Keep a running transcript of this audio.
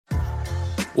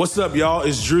What's up, y'all?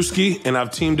 It's Drewski, and I've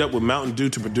teamed up with Mountain Dew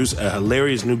to produce a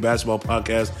hilarious new basketball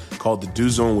podcast called The Dew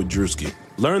Zone with Drewski.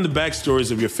 Learn the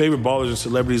backstories of your favorite ballers and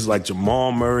celebrities like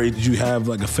Jamal Murray. Did you have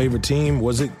like a favorite team?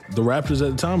 Was it the Raptors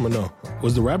at the time or no?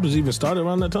 Was the Raptors even started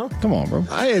around that time? Come on, bro.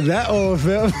 I ain't that old,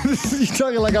 fam. You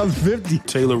talking like I was 50.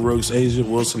 Taylor Rooks, Asia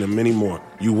Wilson, and many more.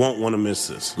 You won't want to miss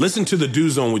this. Listen to The Dew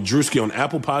Zone with Drewski on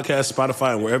Apple Podcasts,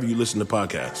 Spotify, and wherever you listen to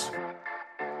podcasts.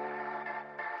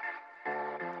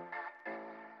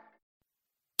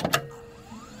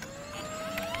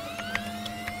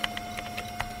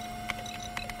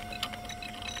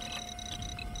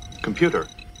 Computer,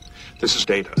 this is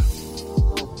Data.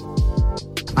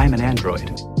 I'm an android.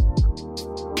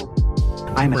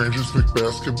 Rangers League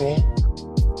basketball.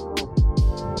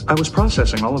 I was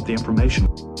processing all of the information.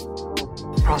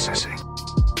 Processing.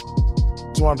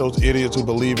 It's one of those idiots who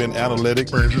believe in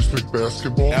analytics. Rangers League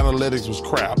basketball. Analytics was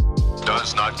crap.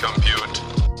 Does not compute.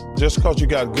 Just because you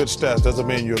got good stats doesn't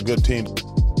mean you're a good team.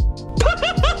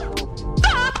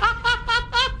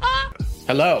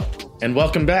 Hello, and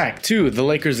welcome back to the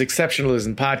Lakers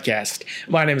Exceptionalism Podcast.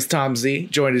 My name is Tom Z,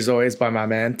 joined as always by my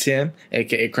man Tim,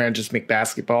 aka Cranjus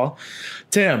McBasketball.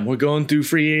 Tim, we're going through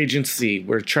free agency.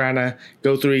 We're trying to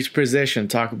go through each position,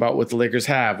 talk about what the Lakers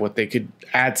have, what they could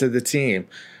add to the team.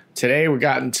 Today, we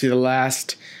got into the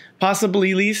last,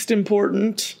 possibly least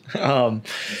important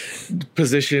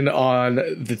position on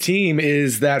the team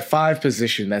is that 5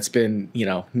 position that's been,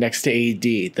 next to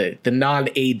AD, the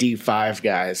non-AD 5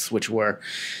 guys, which were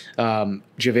JaVale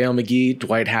McGee,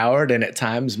 Dwight Howard, and at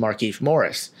times Markieff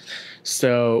Morris.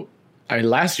 So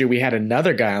last year we had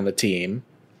another guy on the team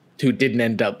who didn't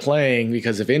end up playing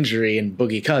because of injury, and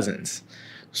Boogie Cousins.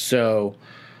 So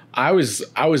I was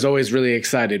always really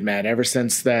excited, man. Ever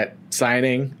since that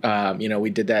signing, we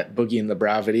did that Boogie and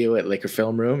LeBron video at Laker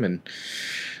Film Room, and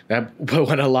that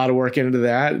went a lot of work into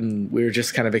that. And we were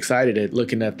just kind of excited at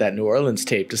looking at that New Orleans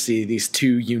tape to see these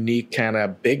 2 unique kind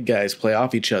of big guys play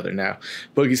off each other. Now,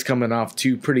 Boogie's coming off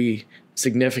 2 pretty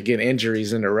significant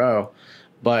injuries in a row,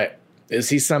 but is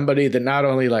he somebody that not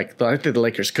only I think the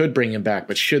Lakers could bring him back,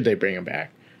 but should they bring him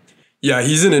back? Yeah,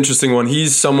 he's an interesting one.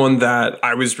 He's someone that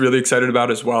I was really excited about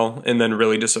as well, and then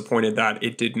really disappointed that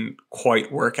it didn't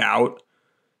quite work out.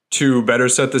 To better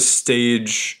set the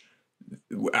stage,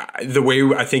 the way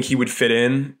I think he would fit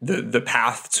in, the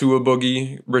path to a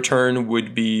Boogie return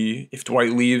would be if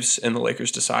Dwight leaves and the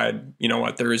Lakers decide, you know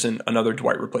what, there isn't another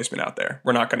Dwight replacement out there.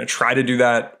 We're not going to try to do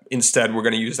that. Instead, we're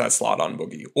going to use that slot on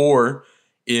Boogie. Or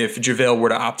if JaVale were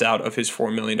to opt out of his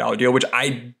 $4 million deal, which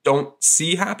I don't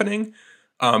see happening.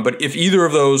 But if either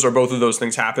of those or both of those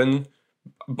things happen,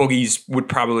 Boogie's would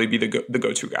probably be the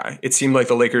go-to guy. It seemed like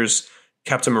the Lakers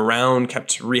kept him around,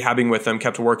 kept rehabbing with him,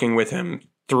 kept working with him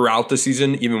throughout the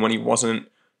season, even when he wasn't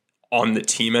on the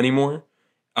team anymore.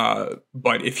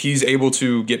 But if he's able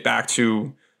to get back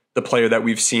to the player that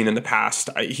we've seen in the past,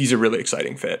 he's a really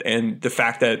exciting fit. And the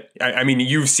fact that,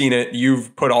 you've seen it,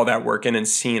 you've put all that work in and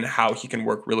seen how he can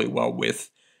work really well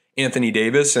with Anthony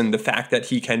Davis. And the fact that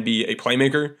he can be a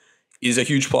playmaker is a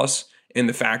huge plus, in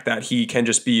the fact that he can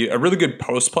just be a really good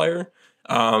post player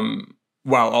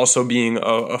while also being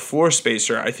a floor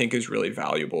spacer, I think is really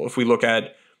valuable. If we look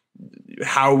at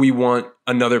how we want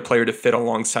another player to fit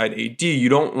alongside AD, you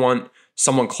don't want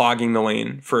someone clogging the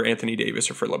lane for Anthony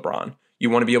Davis or for LeBron. You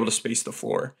want to be able to space the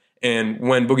floor. And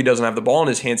when Boogie doesn't have the ball in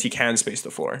his hands, he can space the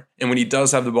floor. And when he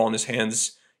does have the ball in his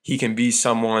hands, he can be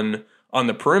someone on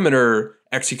the perimeter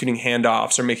executing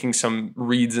handoffs or making some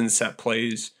reads and set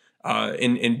plays.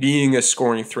 In being a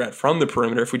scoring threat from the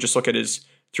perimeter. If we just look at his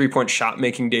 3-point shot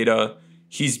making data,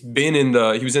 he was in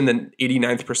the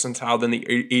 89th percentile, then the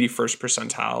 81st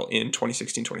percentile in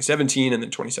 2016-2017, and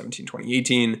then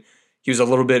 2017-2018. He was a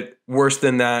little bit worse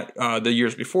than that the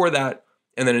years before that,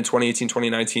 and then in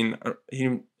 2018-2019, he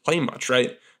didn't play much,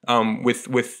 right?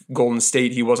 With Golden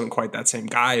State, he wasn't quite that same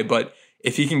guy, but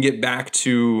if he can get back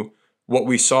to what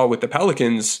we saw with the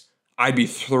Pelicans, I'd be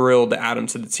thrilled to add him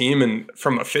to the team. And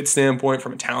from a fit standpoint,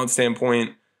 from a talent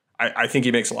standpoint, I think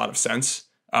he makes a lot of sense.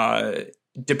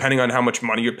 Depending on how much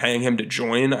money you're paying him to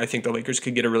join, I think the Lakers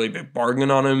could get a really big bargain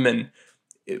on him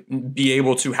and be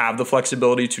able to have the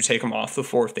flexibility to take him off the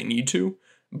floor if they need to.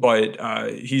 But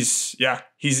he's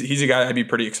a guy I'd be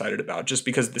pretty excited about, just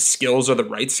because the skills are the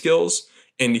right skills.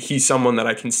 And he's someone that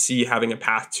I can see having a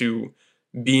path to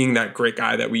being that great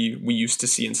guy that we used to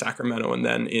see in Sacramento and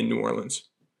then in New Orleans.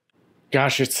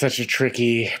 Gosh, it's such a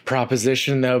tricky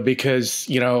proposition, though, because,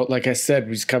 like I said,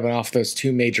 he's coming off those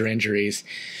 2 major injuries.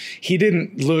 He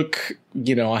didn't look,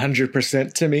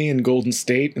 100% to me in Golden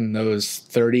State in those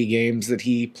 30 games that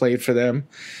he played for them.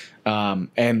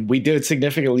 And we did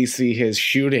significantly see his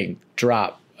shooting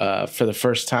drop for the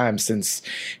first time since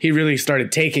he really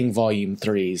started taking volume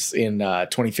threes in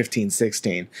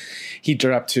 2015-16. He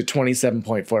dropped to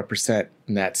 27.4%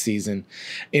 in that season.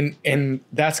 And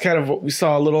that's kind of what we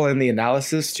saw a little in the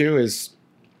analysis too, is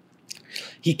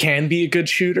he can be a good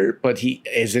shooter, but he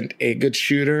isn't a good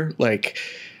shooter. Like,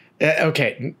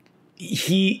 okay,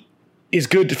 he is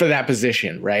good for that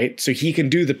position, right? So he can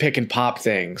do the pick and pop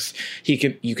things.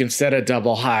 You can set a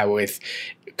double high with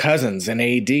Cousins and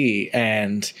AD,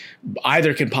 and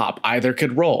either can pop, either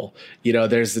could roll. You know,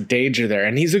 there's the danger there.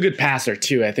 And he's a good passer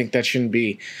too. I think that shouldn't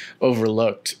be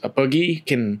overlooked. A Boogie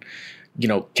can, you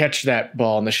know, catch that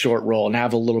ball in the short roll and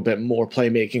have a little bit more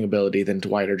playmaking ability than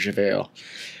Dwight or JaVale.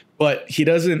 But he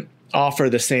doesn't offer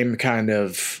the same kind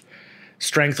of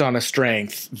strength on a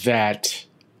strength that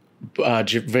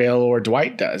JaVale or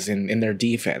Dwight does in their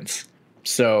defense.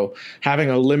 So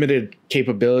having a limited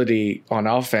capability on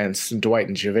offense, Dwight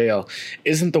and JaVale,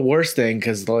 isn't the worst thing,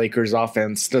 because the Lakers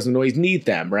offense doesn't always need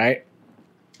them, right?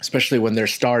 Especially when they're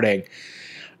starting.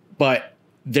 But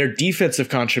their defensive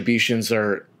contributions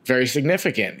are very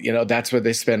significant. You know, that's where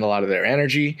they spend a lot of their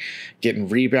energy, getting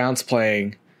rebounds,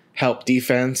 playing help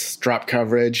defense, drop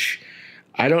coverage.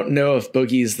 I don't know if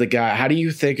Boogie's the guy. How do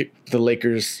you think the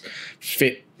Lakers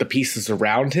fit the pieces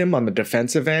around him on the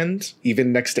defensive end,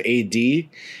 even next to AD?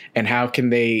 And how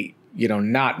can they, you know,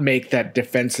 not make that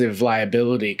defensive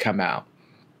liability come out?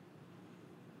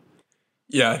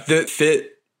 Yeah, the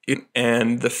fit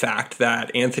and the fact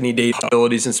that Anthony Davis'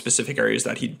 abilities in specific areas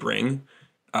that he'd bring.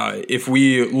 If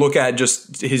we look at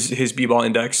just his B-ball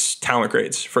index talent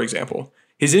grades, for example,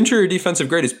 his interior defensive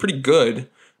grade is pretty good.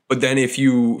 But then if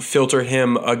you filter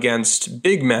him against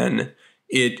big men,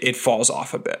 it falls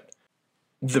off a bit.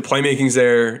 The playmaking's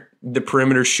there, the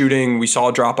perimeter shooting, we saw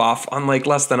a drop off on like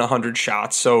less than 100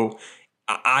 shots. So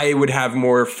I would have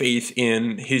more faith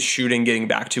in his shooting getting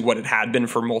back to what it had been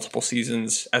for multiple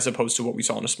seasons as opposed to what we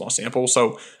saw in a small sample.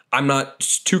 So I'm not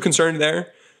too concerned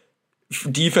there.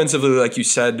 Defensively, like you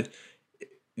said,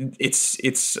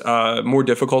 it's a more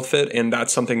difficult fit, and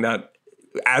that's something that,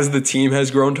 as the team has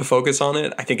grown to focus on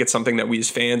it, I think it's something that we as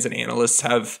fans and analysts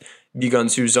have begun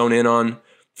to zone in on.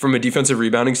 From a defensive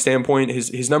rebounding standpoint,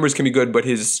 his numbers can be good, but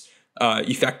his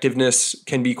effectiveness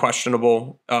can be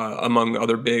questionable among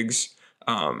other bigs.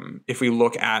 If we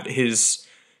look at his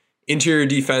interior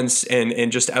defense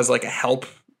and just as like a help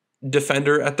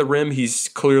defender at the rim, he's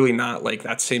clearly not like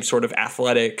that same sort of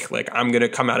athletic, like I'm going to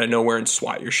come out of nowhere and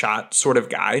swat your shot sort of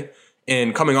guy.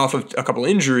 And coming off of a couple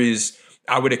injuries,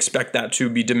 I would expect that to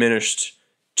be diminished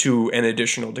to an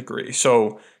additional degree.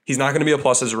 So he's not going to be a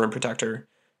plus as a rim protector.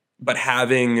 But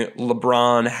having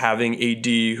LeBron, having AD,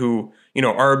 who, you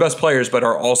know, are our best players, but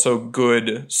are also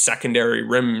good secondary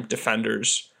rim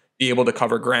defenders, be able to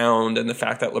cover ground, and the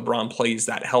fact that LeBron plays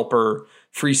that helper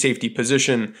free safety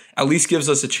position at least gives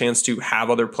us a chance to have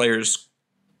other players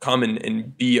come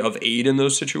and be of aid in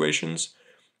those situations.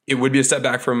 It would be a step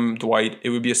back from Dwight. It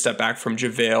would be a step back from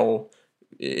JaVale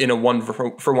in a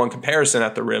one-for-one comparison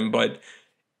at the rim, but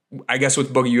I guess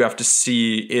with Boogie, you have to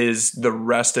see, is the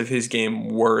rest of his game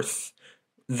worth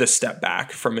the step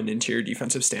back from an interior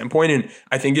defensive standpoint? And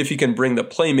I think if he can bring the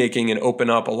playmaking and open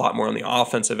up a lot more on the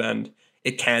offensive end,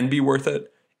 it can be worth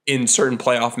it. In certain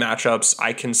playoff matchups,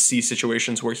 I can see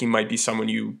situations where he might be someone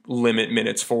you limit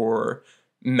minutes for,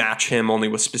 match him only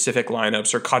with specific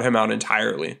lineups, or cut him out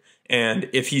entirely. And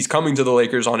if he's coming to the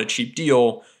Lakers on a cheap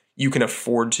deal, you can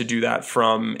afford to do that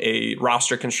from a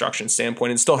roster construction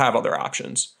standpoint and still have other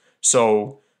options.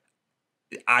 So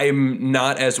I'm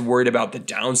not as worried about the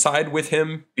downside with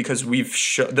him, because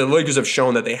the Lakers have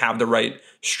shown that they have the right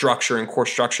structure and core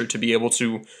structure to be able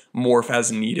to morph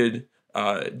as needed,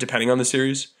 depending on the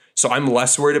series. So I'm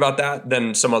less worried about that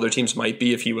than some other teams might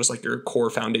be if he was like your core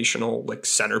foundational like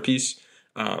centerpiece.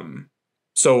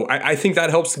 So I think that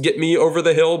helps get me over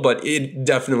the hill, but it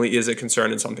definitely is a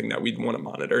concern and something that we'd want to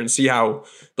monitor and see how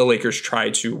the Lakers try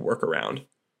to work around.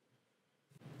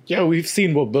 Yeah, we've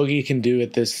seen what Boogie can do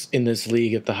in this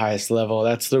league at the highest level.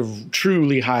 That's the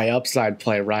truly high upside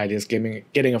play, right? Is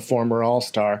getting a former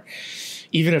All-Star,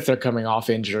 even if they're coming off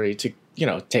injury, to, you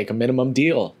know, take a minimum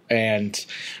deal and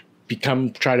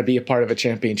try to be a part of a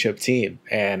championship team.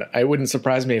 And it wouldn't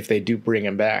surprise me if they do bring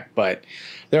him back, but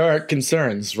there are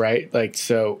concerns, right? Like,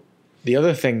 so the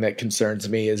other thing that concerns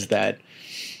me is that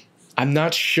I'm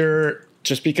not sure,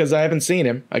 just because I haven't seen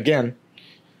him again,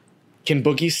 can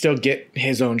Boogie still get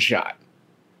his own shot?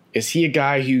 Is he a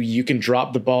guy who you can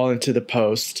drop the ball into the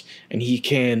post and he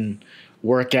can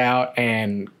work out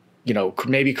and, you know,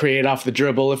 maybe create off the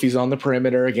dribble if he's on the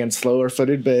perimeter against slower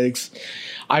footed bigs?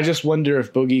 I just wonder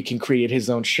if Boogie can create his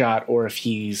own shot, or if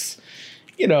he's,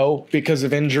 you know, because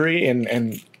of injury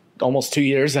and almost 2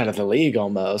 years out of the league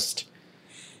almost,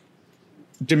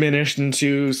 diminished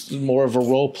into more of a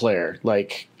role player,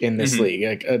 like in this league,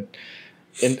 like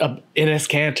Enes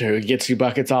Kanter who gets you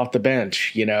buckets off the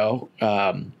bench, you know.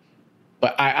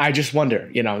 But I just wonder,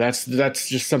 you know, that's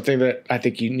just something that I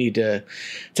think you need to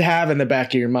have in the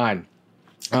back of your mind.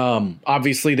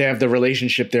 Obviously they have the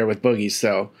relationship there with Boogie,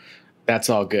 so that's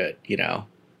all good, you know.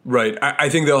 Right. I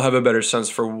think they'll have a better sense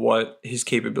for what his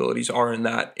capabilities are in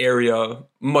that area,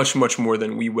 much, much more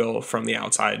than we will from the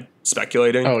outside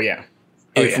speculating. Oh, yeah.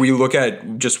 If we look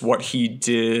at just what he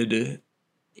did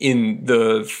in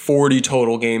the 40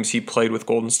 total games he played with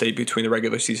Golden State between the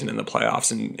regular season and the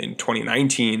playoffs in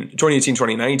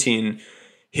 2019,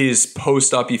 his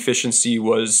post-up efficiency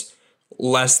was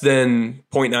less than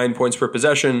 0.9 points per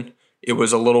possession. It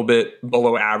was a little bit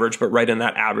below average, but right in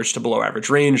that average to below average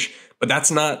range. But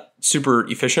that's not super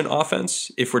efficient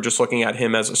offense if we're just looking at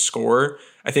him as a scorer.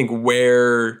 I think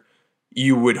where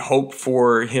you would hope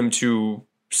for him to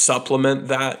supplement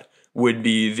that would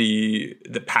be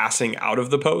the passing out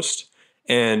of the post.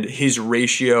 And his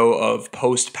ratio of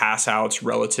post pass outs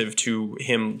relative to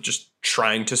him just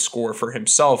trying to score for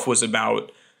himself was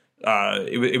about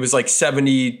it was like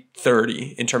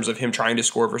 70-30 in terms of him trying to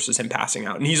score versus him passing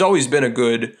out. And he's always been a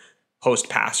good post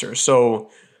passer.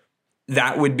 So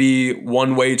that would be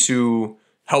one way to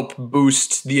help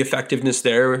boost the effectiveness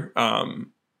there.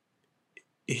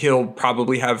 He'll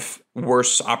probably have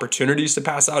worse opportunities to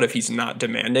pass out if he's not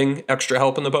demanding extra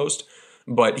help in the post,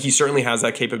 but he certainly has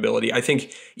that capability. I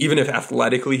think even if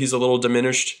athletically he's a little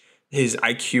diminished, his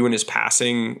IQ and his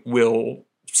passing will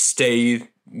stay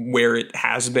where it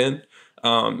has been.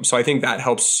 So I think that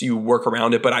helps you work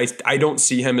around it. But I don't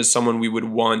see him as someone we would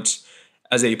want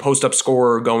as a post-up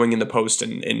scorer going in the post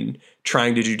and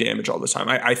trying to do damage all the time.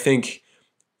 I think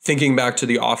thinking back to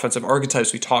the offensive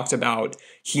archetypes we talked about,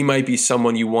 he might be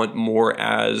someone you want more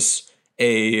as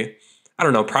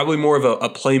probably more of a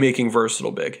playmaking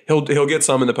versatile big. He'll get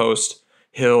some in the post.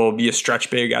 He'll be a stretch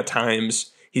big at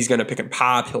times. He's going to pick and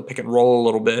pop. He'll pick and roll a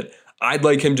little bit. I'd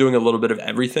like him doing a little bit of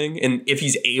everything. And if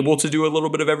he's able to do a little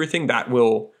bit of everything, that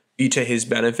will be to his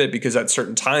benefit, because at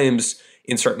certain times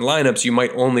in certain lineups, you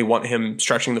might only want him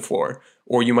stretching the floor,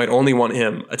 or you might only want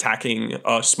him attacking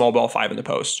a small ball five in the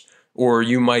post, or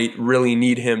you might really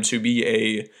need him to be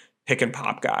a pick and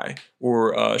pop guy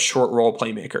or a short roll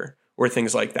playmaker or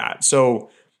things like that. So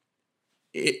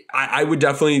I would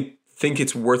definitely think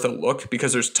it's worth a look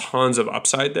because there's tons of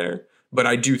upside there. But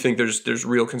I do think there's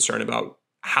real concern about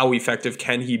how effective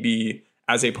can he be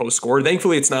as a post scorer.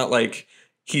 Thankfully, it's not like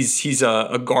he's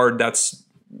a guard that's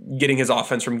getting his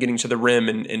offense from getting to the rim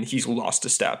and he's lost a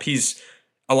step.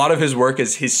 A lot of his work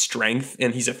is his strength,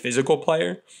 and he's a physical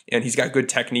player, and he's got good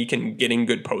technique and getting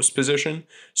good post position.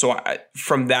 So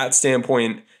from that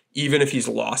standpoint, even if he's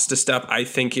lost a step, I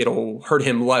think it'll hurt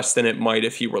him less than it might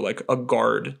if he were like a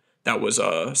guard that was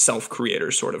a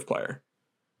self-creator sort of player.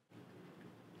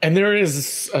 And there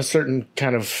is a certain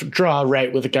kind of draw,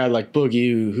 right, with a guy like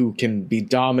Boogie who can be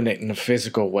dominant in a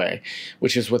physical way,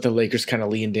 which is what the Lakers kind of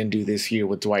leaned into this year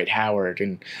with Dwight Howard.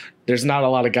 And there's not a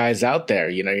lot of guys out there.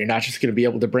 You know, you're not just going to be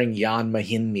able to bring Jan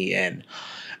Mahinmi in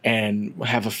and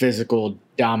have a physical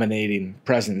dominating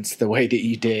presence the way that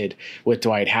you did with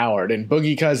Dwight Howard. And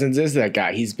Boogie Cousins is that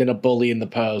guy. He's been a bully in the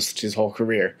post his whole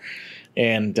career.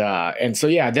 And so,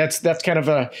 yeah, that's kind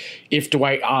of if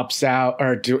Dwight opts out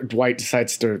or Dwight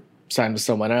decides to sign with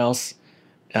someone else,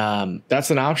 that's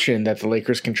an option that the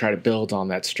Lakers can try to build on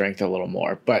that strength a little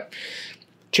more. But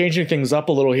changing things up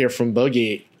a little here from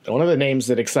Boogie, one of the names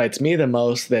that excites me the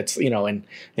most that's, you know,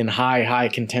 in high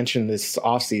contention this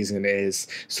offseason is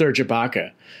Serge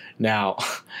Ibaka. Now,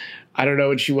 I don't know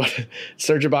what you want.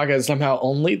 Serge Ibaka is somehow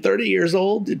only 30 years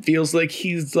old. It feels like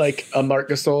he's like a Marc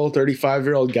Gasol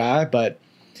 35-year-old guy, but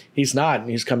he's not. And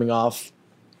he's coming off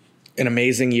an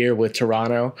amazing year with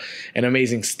Toronto, an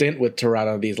amazing stint with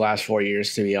Toronto these last 4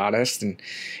 years, to be honest, and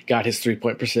got his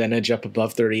three-point percentage up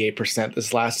above 38%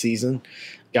 this last season.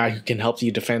 Guy who can help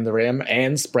you defend the rim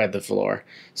and spread the floor.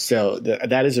 So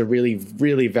that is a really,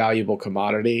 really valuable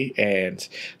commodity. And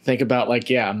think about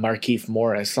Markieff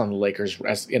Morris on the Lakers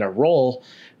as in a role,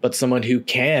 but someone who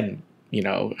can, you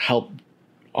know, help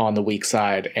on the weak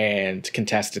side and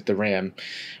contest at the rim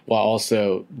while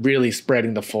also really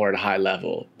spreading the floor at a high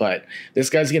level. But this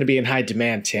guy's going to be in high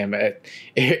demand, Tim.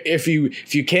 If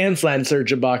you can flatten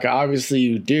Serge Ibaka, obviously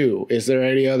you do. Is there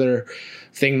any other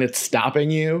thing that's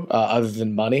stopping you other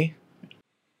than money?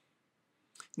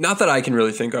 Not that I can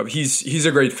really think of. He's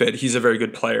a great fit. He's a very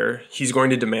good player. He's going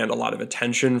to demand a lot of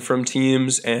attention from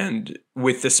teams, and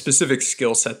with the specific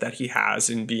skill set that he has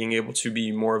in being able to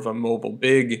be more of a mobile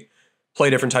big, play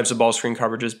different types of ball screen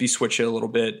coverages, be switchy a little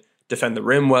bit, defend the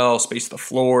rim well, space the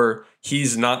floor.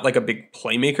 He's not like a big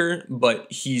playmaker, but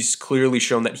he's clearly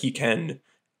shown that he can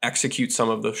execute some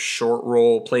of the short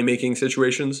roll playmaking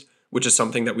situations, which is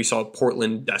something that we saw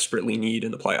Portland desperately need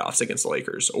in the playoffs against the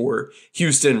Lakers, or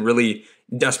Houston really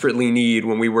desperately need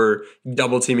when we were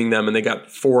double teaming them and they got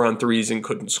 4-on-3s and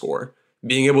couldn't score.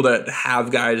 Being able to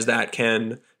have guys that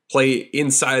can play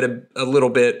inside a little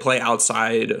bit, play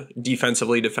outside,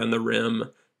 defensively defend the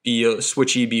rim, be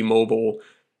switchy, be mobile.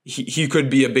 He could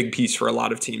be a big piece for a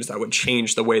lot of teams that would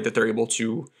change the way that they're able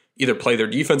to either play their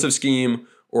defensive scheme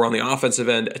or on the offensive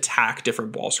end, attack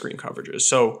different ball screen coverages.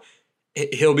 So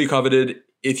he'll be coveted.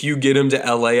 If you get him to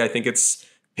LA, I think it's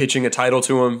pitching a title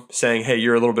to him, saying, hey,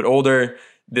 you're a little bit older.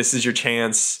 This is your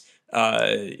chance.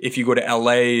 If you go to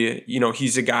LA,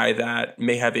 he's a guy that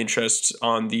may have interest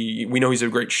we know he's a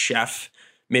great chef.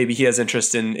 Maybe he has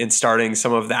interest in starting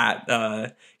some of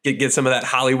that, get some of that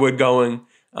Hollywood going,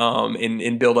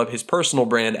 and build up his personal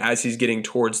brand as he's getting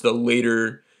towards the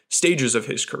later stages of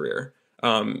his career.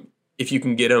 If you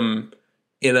can get him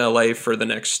in LA for the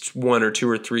next 1 or 2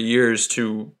 or 3 years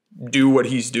to do what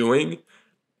he's doing,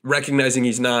 recognizing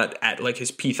he's not at like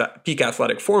his peak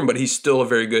athletic form, but he's still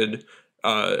very good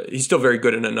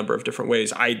in a number of different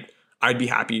ways. I'd be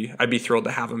happy. I'd be thrilled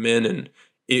to have him in. And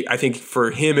I think for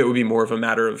him, it would be more of a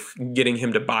matter of getting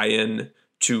him to buy in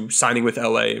to signing with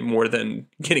LA more than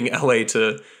getting LA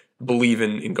to believe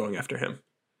in going after him.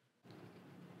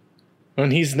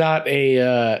 And he's not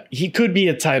he could be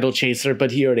a title chaser,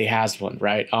 but he already has one,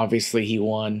 right? Obviously, he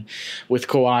won with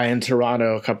Kawhi in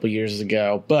Toronto a couple years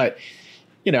ago. But,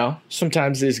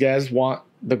 sometimes these guys want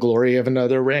the glory of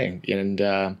another ring.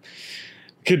 And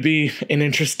could be an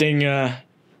interesting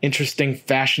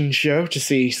fashion show to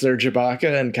see Serge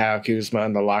Ibaka and Kyle Kuzma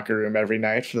in the locker room every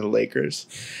night for the Lakers.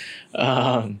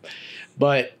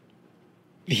 But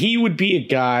he would be a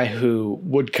guy who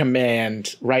would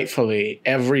command, rightfully,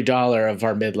 every dollar of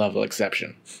our mid-level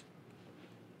exception.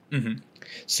 Mm-hmm.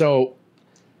 So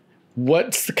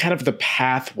what's the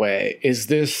pathway? Is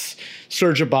this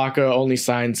Serge Ibaka only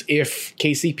signs if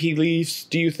KCP leaves,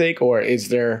 do you think? Or is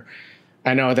there,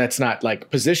 I know that's not like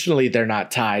positionally they're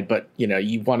not tied, but,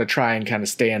 you want to try and kind of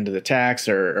stay under the tax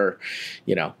or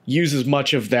use as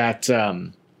much of that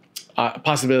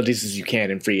possibilities as you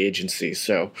can in free agency.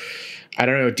 So I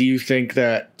don't know. Do you think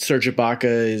that Serge Ibaka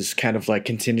is kind of like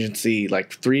contingency, like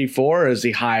 3-4, or is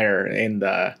he higher in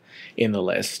the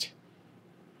list?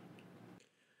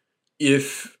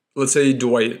 If let's say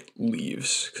Dwight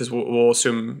leaves, because we'll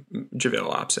assume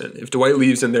JaVale opts in. If Dwight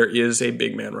leaves and there is a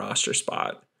big man roster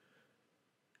spot,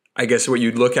 I guess what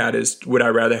you'd look at is, would I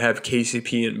rather have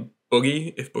KCP and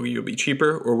Boogie if Boogie would be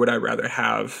cheaper, or would I rather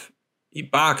have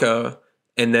Ibaka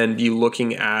and then be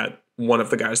looking at one of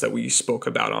the guys that we spoke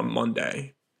about on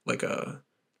Monday, like a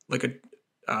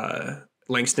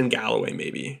Langston Galloway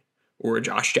maybe, or a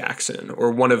Josh Jackson,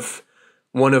 or one of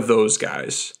those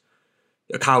guys,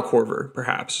 a Kyle Korver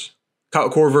perhaps. Kyle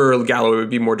Korver or Galloway would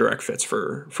be more direct fits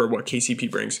for what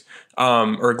KCP brings,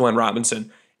 or Glenn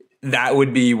Robinson. That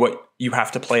would be what you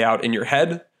have to play out in your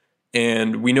head.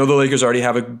 And we know the Lakers already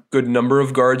have a good number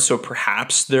of guards, so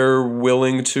perhaps they're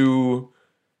willing to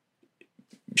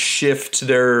shift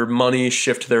their money,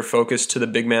 shift their focus to the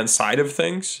big man side of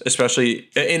things, especially,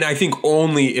 and I think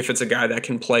only if it's a guy that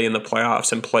can play in the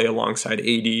playoffs and play alongside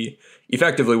AD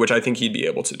effectively, which I think he'd be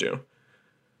able to do.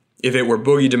 If it were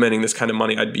Boogie demanding this kind of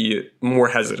money, I'd be more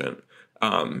hesitant,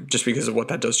 just because of what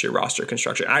that does to your roster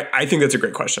construction. I think that's a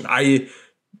great question. I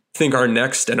think our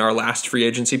next and our last free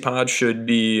agency pod should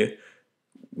be,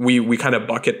 we kind of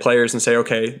bucket players and say,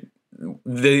 okay,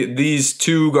 these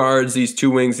two guards, these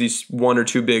two wings, these one or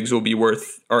two bigs will be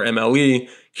worth our MLE.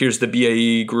 Here's the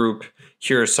BAE group.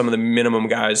 Here are some of the minimum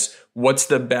guys. What's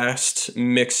the best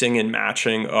mixing and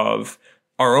matching of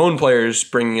our own players,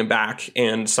 bringing them back,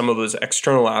 and some of those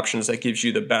external options that gives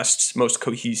you the best, most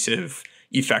cohesive,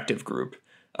 effective group?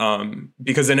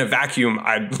 Because in a vacuum,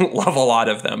 I love a lot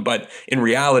of them. But in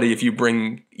reality, if you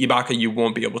bring Ibaka, you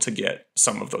won't be able to get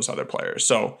some of those other players.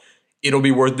 So it'll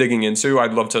be worth digging into.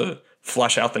 I'd love to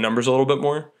flesh out the numbers a little bit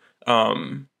more.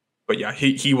 But yeah,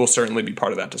 he will certainly be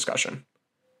part of that discussion.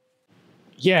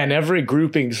 Yeah, in every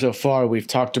grouping so far, we've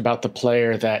talked about the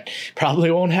player that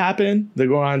probably won't happen, the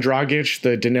Goran Dragic,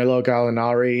 the Danilo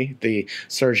Gallinari, the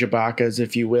Serge Ibakas,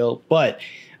 if you will. But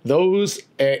those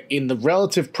in the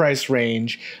relative price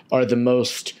range are the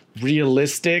most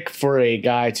realistic for a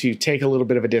guy to take a little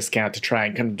bit of a discount to try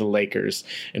and come to the Lakers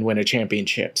and win a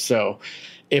championship. So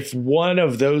if one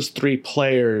of those three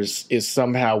players is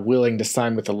somehow willing to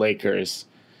sign with the Lakers,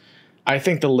 I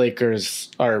think the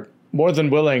Lakers are more than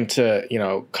willing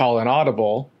to, call an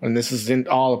audible, and this is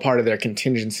all a part of their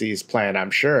contingencies plan,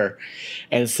 I'm sure,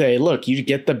 and say, look, you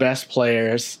get the best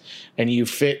players and you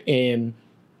fit in,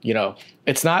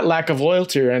 it's not lack of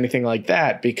loyalty or anything like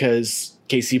that, because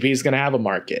KCP is going to have a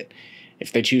market.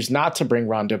 If they choose not to bring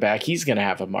Rondo back, he's going to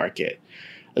have a market.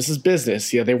 This is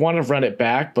business. They want to run it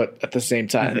back, but at the same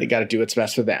time, they got to do what's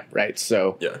best for them, right?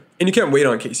 So yeah, and you can't wait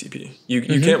on KCP. You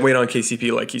can't wait on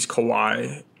KCP like he's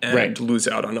Kawhi and lose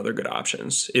out on other good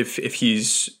options. If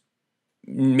he's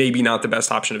maybe not the best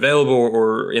option available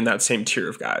or in that same tier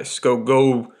of guys,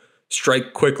 go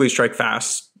strike quickly, strike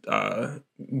fast,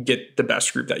 get the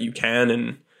best group that you can,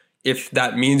 and if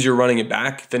that means you're running it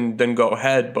back, then go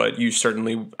ahead. But you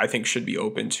certainly, I think, should be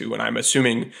open to. And I'm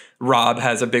assuming Rob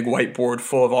has a big whiteboard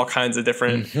full of all kinds of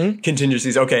different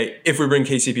contingencies. Okay, if we bring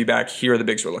KCP back, here are the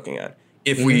bigs we're looking at.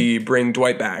 If we bring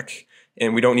Dwight back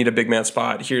and we don't need a big man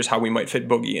spot, here's how we might fit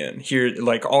Boogie in. Here,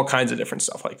 like all kinds of different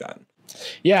stuff like that.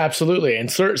 Yeah, absolutely.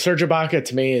 And Serge Ibaka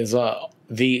to me is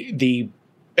the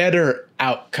better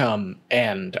outcome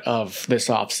end of this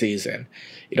offseason.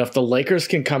 If the Lakers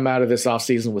can come out of this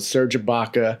offseason with Serge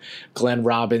Ibaka, Glenn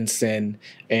Robinson,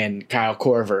 and Kyle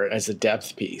Korver as a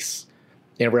depth piece,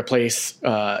 replace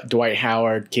Dwight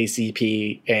Howard,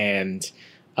 KCP, and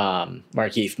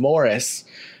Markieff Morris,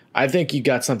 I think you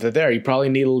got something there. You probably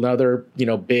need another,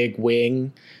 big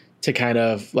wing to kind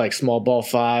of like small ball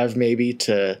five maybe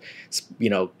to,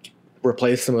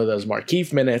 replace some of those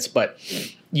Markieff minutes, but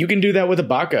you can do that with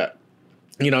Ibaka.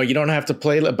 You don't have to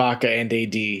play Ibaka and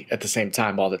AD at the same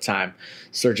time all the time.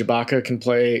 Serge Ibaka can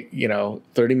play,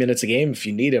 30 minutes a game if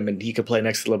you need him, and he could play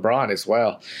next to LeBron as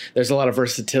well. There's a lot of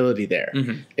versatility there.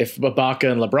 If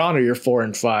Ibaka and LeBron are your 4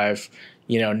 and 5,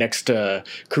 next to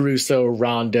Caruso,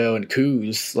 Rondo, and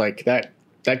Kuz, like that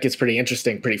gets pretty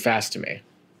interesting pretty fast to me.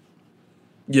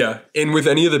 Yeah, and with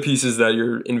any of the pieces that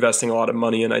you're investing a lot of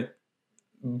money in, I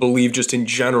believe just in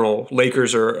general,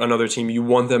 Lakers are another team. You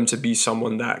want them to be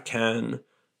someone that can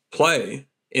play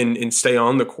and stay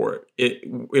on the court.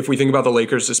 If we think about the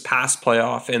Lakers this past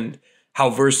playoff and how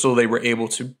versatile they were able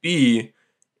to be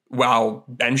while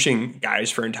benching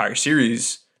guys for entire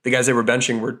series, the guys they were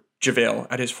benching were JaVale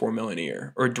at his $4 million a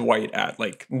year, or Dwight at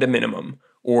like the minimum,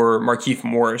 or Markieff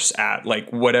Morris at like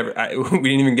whatever. We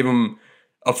didn't even give him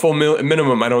a full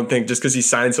minimum, I don't think, just because he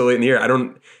signed so late in the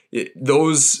year.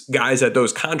 Those guys at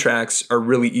those contracts are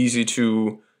really easy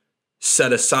to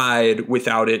set aside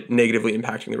without it negatively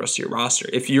impacting the rest of your roster.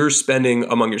 If you're spending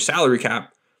among your salary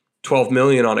cap $12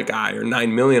 million on a guy or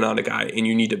 $9 million on a guy, and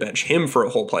you need to bench him for a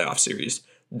whole playoff series,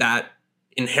 that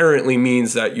inherently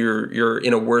means that you're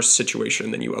in a worse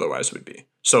situation than you otherwise would be.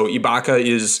 So Ibaka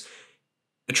is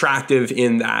attractive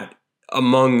in that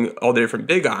among all the different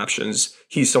big options,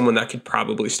 he's someone that could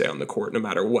probably stay on the court no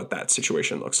matter what that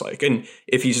situation looks like. And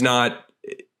if he's not,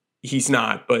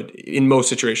 but in most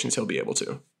situations, he'll be able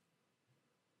to.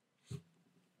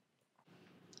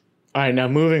 All right, now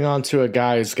moving on to a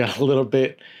guy who's got a little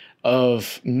bit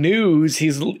of news.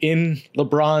 He's in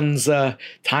LeBron's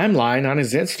timeline on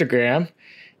his Instagram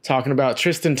talking about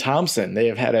Tristan Thompson. They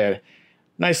have had a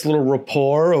nice little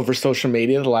rapport over social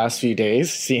media the last few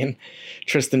days, seeing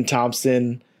Tristan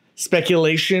Thompson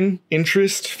speculation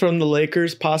interest from the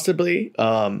Lakers, possibly.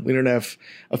 We don't have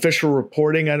official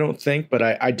reporting, I don't think, but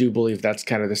I do believe that's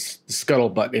kind of the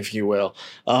scuttlebutt, if you will.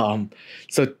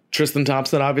 So Tristan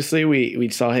Thompson, obviously, we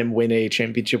saw him win a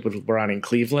championship with LeBron in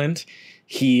Cleveland.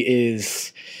 He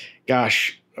is, a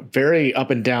very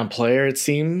up and down player, it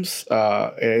seems.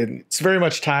 And it's very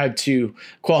much tied to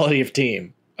quality of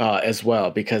team as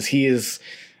well, because he is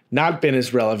not been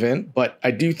as relevant, but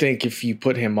I do think if you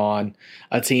put him on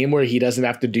a team where he doesn't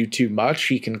have to do too much,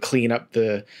 he can clean up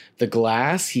the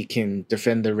glass, he can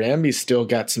defend the rim. He's still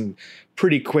got some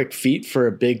pretty quick feet for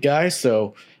a big guy.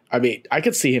 So, I mean, I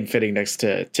could see him fitting next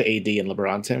to AD and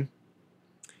LeBron, Tim.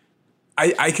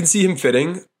 I can see him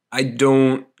fitting. I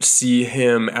don't see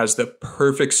him as the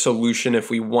perfect solution if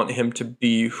we want him to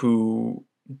be who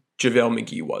JaVale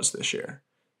McGee was this year.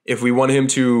 If we want him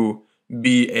to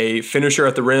be a finisher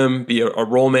at the rim, be a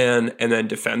roll man, and then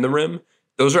defend the rim,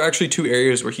 those are actually two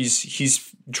areas where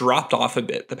he's dropped off a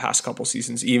bit the past couple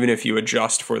seasons, even if you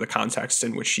adjust for the context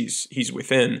in which he's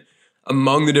within.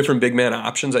 Among the different big man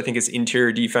options, I think his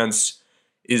interior defense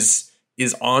is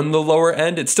on the lower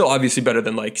end. It's still obviously better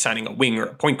than like signing a wing or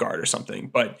a point guard or something,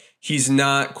 but he's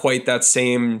not quite that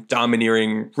same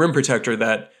domineering rim protector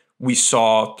that we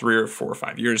saw 3 or 4 or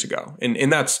 5 years ago.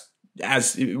 And that's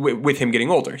as with him getting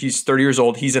older. He's 30 years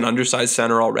old. He's an undersized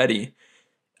center already.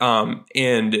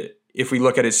 And if we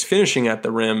look at his finishing at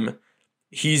the rim,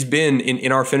 he's been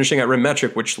in our finishing at rim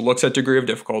metric, which looks at degree of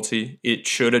difficulty. It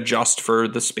should adjust for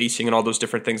the spacing and all those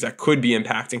different things that could be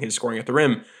impacting his scoring at the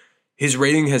rim. His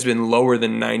rating has been lower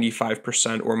than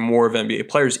 95% or more of NBA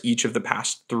players each of the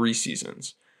past 3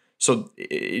 seasons. So,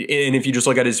 and if you just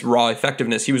look at his raw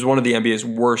effectiveness, he was one of the NBA's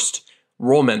worst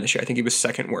roll men this year. I think he was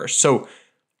second worst. So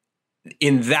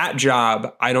in that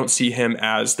job, I don't see him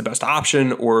as the best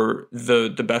option or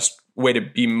the best way to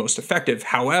be most effective.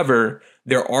 However,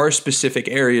 there are specific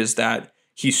areas that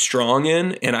he's strong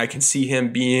in, and I can see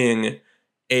him being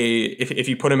if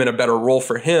you put him in a better role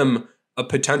for him, a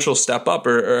potential step up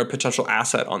or a potential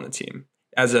asset on the team.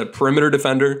 As a perimeter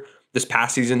defender, this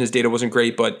past season, his data wasn't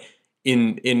great, but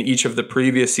in each of the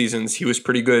previous seasons, he was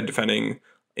pretty good defending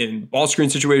in ball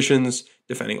screen situations,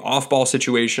 defending off-ball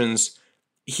situations.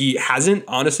 He hasn't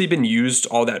honestly been used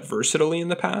all that versatilely in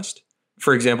the past.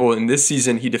 For example, in this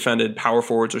season, he defended power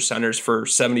forwards or centers for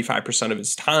 75% of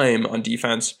his time on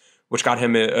defense, which got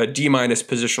him a D-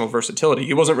 positional versatility.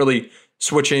 He wasn't really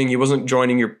switching. He wasn't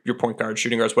joining your point guards,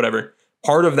 shooting guards, whatever.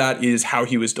 Part of that is how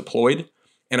he was deployed.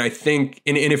 And I think,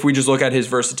 and if we just look at his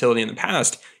versatility in the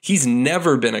past, he's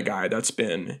never been a guy that's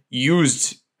been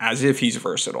used as if he's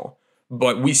versatile.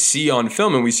 But we see on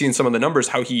film and we see in some of the numbers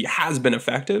how he has been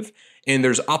effective. And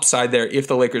there's upside there if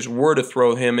the Lakers were to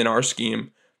throw him in our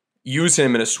scheme, use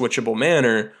him in a switchable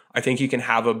manner. I think he can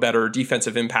have a better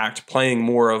defensive impact playing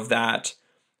more of that,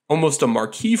 almost a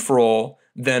Markieff role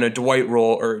than a Dwight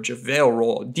role or a JaVale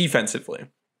role defensively.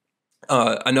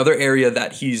 Another area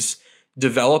that he's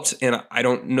developed, and I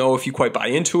don't know if you quite buy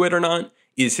into it or not,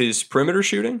 is his perimeter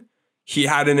shooting. He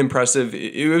had an impressive,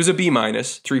 it was a B-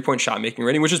 3-point shot making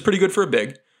rating, which is pretty good for a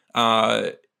big.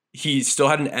 He still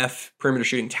had an F perimeter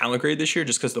shooting talent grade this year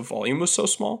just because the volume was so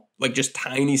small, like just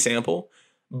tiny sample.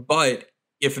 But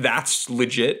if that's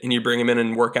legit and you bring him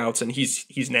in workouts and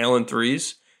he's nailing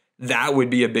threes, that would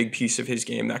be a big piece of his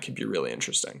game that could be really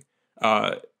interesting.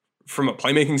 From a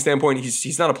playmaking standpoint,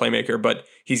 he's not a playmaker, but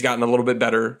he's gotten a little bit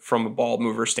better from a ball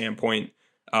mover standpoint.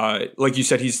 Like you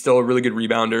said, he's still a really good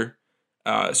rebounder.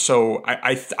 So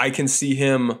I can see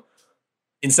him,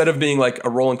 instead of being like a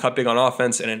roll and cut big on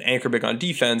offense and an anchor big on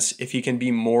defense, if he can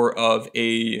be more of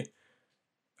a,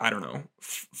 I don't know,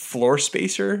 floor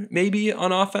spacer maybe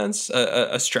on offense,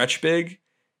 a stretch big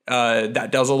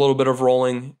that does a little bit of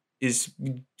rolling, is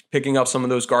picking up some of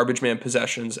those garbage man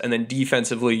possessions, and then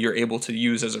defensively you're able to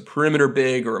use as a perimeter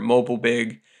big or a mobile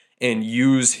big and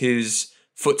use his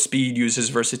foot speed, use his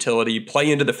versatility,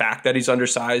 play into the fact that he's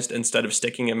undersized instead of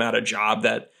sticking him at a job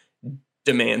that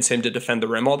demands him to defend the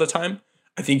rim all the time.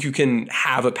 I think you can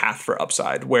have a path for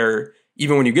upside where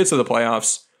even when you get to the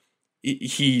playoffs,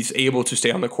 he's able to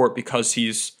stay on the court because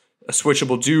he's a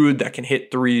switchable dude that can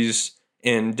hit threes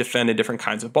and defend in different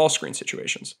kinds of ball screen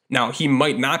situations. Now, he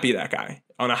might not be that guy.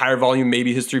 On a higher volume,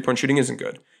 maybe his three-point shooting isn't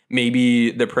good.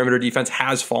 Maybe the perimeter defense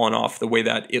has fallen off the way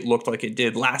that it looked like it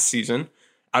did last season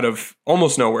out of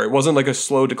almost nowhere. It wasn't like a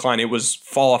slow decline. It was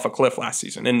fall off a cliff last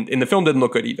season. And the film didn't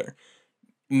look good either.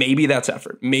 Maybe that's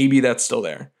effort. Maybe that's still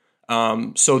there.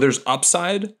 So there's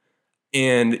upside.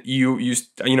 And you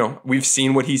know, we've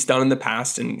seen what he's done in the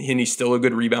past, and he's still a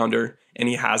good rebounder, and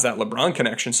he has that LeBron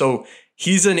connection. So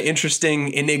he's an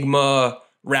interesting enigma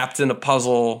wrapped in a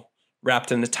puzzle,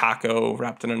 wrapped in a taco,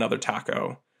 wrapped in another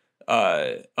taco.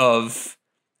 Of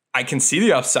I can see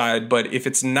the upside, but if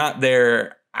it's not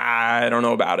there, I don't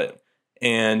know about it.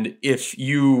 And if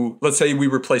let's say we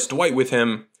replace Dwight with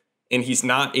him, and he's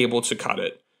not able to cut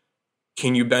it,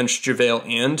 can you bench JaVale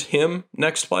and him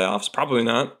next playoffs? Probably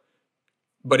not.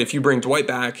 But if you bring Dwight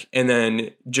back and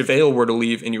then JaVale were to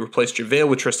leave and you replace JaVale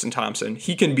with Tristan Thompson,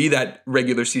 he can be that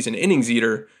regular season innings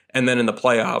eater. And then in the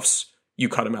playoffs, you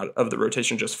cut him out of the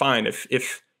rotation just fine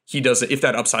if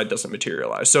that upside doesn't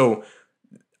materialize. So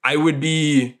I'd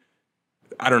be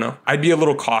a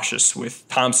little cautious with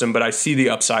Thompson, but I see the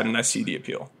upside and I see the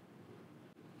appeal.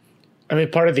 I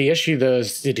mean, part of the issue though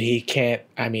is Tim,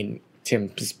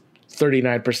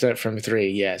 39% from three.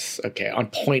 Yes. Okay. On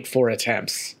 0.4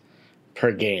 attempts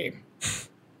per game.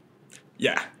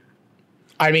 Yeah.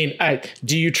 I mean,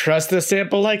 do you trust the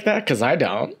sample like that? Because I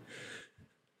don't.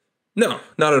 No,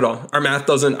 not at all. Our math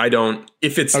doesn't. I don't.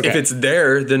 If it's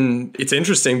there, then it's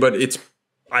interesting. But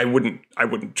I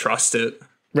wouldn't trust it.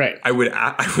 Right. I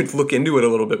would look into it a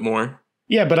little bit more.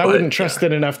 Yeah, but I wouldn't trust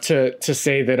it enough to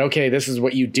say that, okay, this is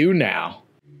what you do now.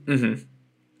 Mm-hmm.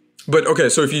 But okay,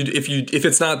 so if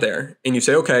it's not there and you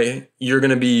say, okay, you're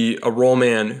going to be a roll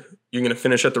man, you're going to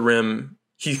finish at the rim.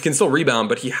 He can still rebound,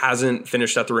 but he hasn't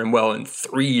finished at the rim well in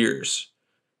 3 years.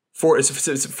 4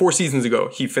 seasons ago,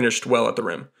 he finished well at the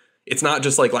rim. It's not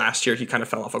just like last year he kind of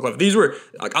fell off a cliff. These were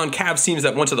like on Cavs teams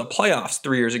that went to the playoffs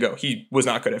 3 years ago. He was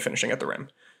not good at finishing at the rim.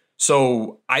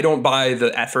 So I don't buy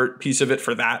the effort piece of it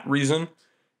for that reason.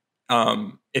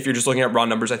 If you're just looking at raw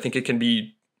numbers, I think it can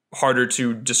be harder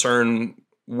to discern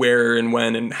where and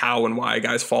when and how and why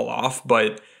guys fall off.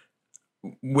 But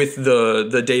with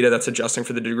the data that's adjusting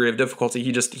for the degree of difficulty,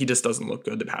 he just doesn't look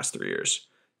good the past 3 years.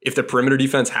 If the perimeter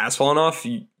defense has fallen off,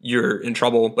 you're in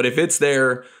trouble. But if it's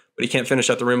there, but he can't finish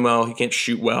at the rim well, he can't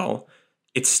shoot well,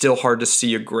 it's still hard to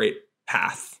see a great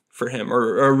path for him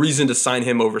or a reason to sign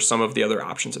him over some of the other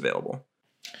options available.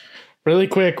 Really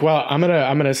quick, well, I'm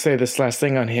gonna say this last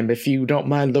thing on him. If you don't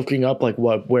mind looking up like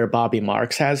where Bobby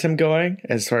Marks has him going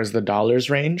as far as the dollars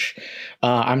range,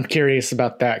 I'm curious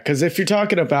about that because if you're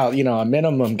talking about a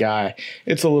minimum guy,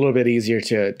 it's a little bit easier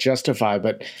to justify.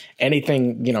 But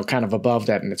anything kind of above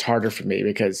that, and it's harder for me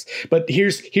because. But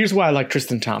here's why I like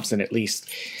Tristan Thompson, at least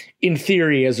in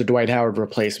theory, as a Dwight Howard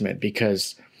replacement,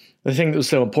 because the thing that was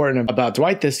so important about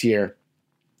Dwight this year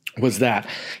was that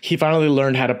he finally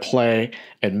learned how to play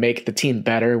and make the team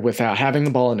better without having the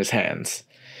ball in his hands,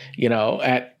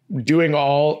 at doing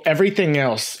everything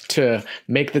else to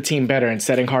make the team better and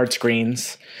setting hard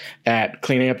screens, at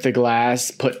cleaning up the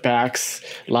glass, putbacks,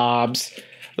 lobs.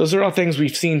 Those are all things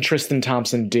we've seen Tristan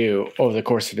Thompson do over the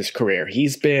course of his career.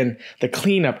 He's been the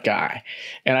cleanup guy,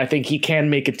 and I think he can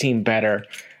make a team better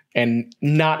and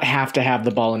not have to have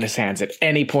the ball in his hands at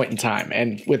any point in time.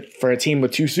 And for a team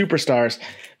with two superstars,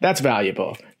 that's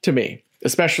valuable to me,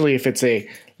 especially if it's a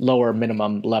lower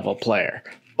minimum level player.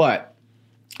 But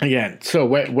again, so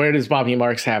where does Bobby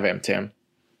Marks have him, Tim?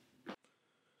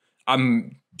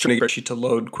 I'm trying to get a spreadsheet to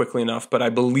load quickly enough, but I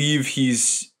believe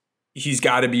he's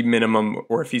got to be minimum,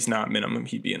 or if he's not minimum,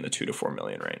 he'd be in the $2 to $4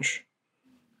 million range.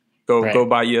 Go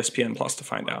buy ESPN Plus to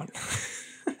find out.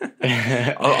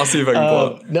 I'll see if I can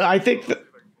pull up. No, I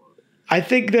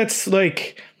think that's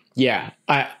like, yeah.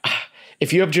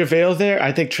 If you have JaVale there,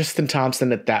 I think Tristan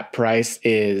Thompson at that price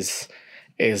is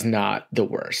not the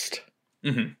worst.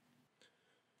 Mm-hmm.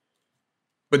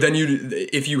 But then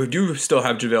if you do still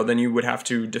have JaVale, then you would have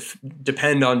to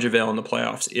depend on JaVale in the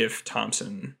playoffs if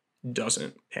Thompson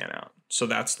doesn't pan out. So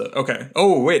that's okay.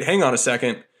 Oh, wait, hang on a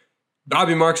second.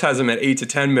 Bobby Marks has him at $8 to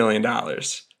 $10 million.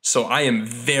 So I am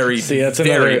very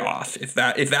off if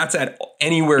that's at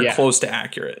anywhere close to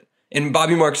accurate. And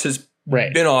Bobby Marks has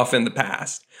been off in the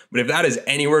past. But if that is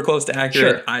anywhere close to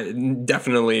accurate,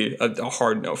 definitely a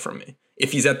hard no from me.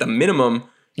 If he's at the minimum,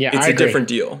 it's a different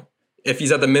deal. If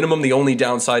he's at the minimum, the only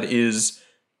downside is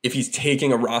if he's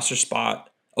taking a roster spot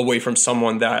away from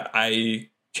someone that I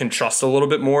can trust a little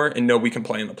bit more and know we can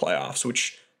play in the playoffs,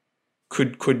 which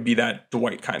could be that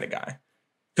Dwight kind of guy.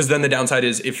 Because then the downside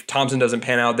is if Thompson doesn't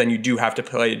pan out, then you do have to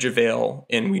play JaVale,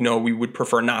 and we know we would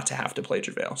prefer not to have to play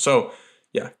JaVale. So,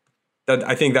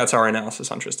 I think that's our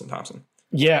analysis on Tristan Thompson.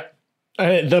 Yeah,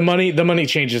 the money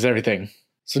changes everything.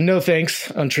 So no thanks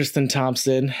on Tristan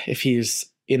Thompson if he's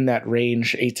in that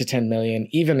range, 8 to 10 million,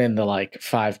 even in the like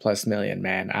 5+ million.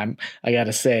 Man, I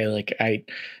gotta say, like, I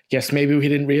guess maybe we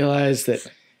didn't realize that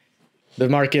the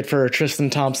market for Tristan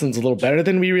Thompson's a little better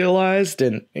than we realized,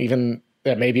 and even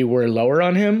that maybe we're lower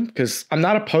on him, because I'm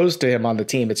not opposed to him on the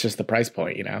team. It's just the price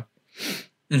point,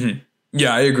 Mm-hmm.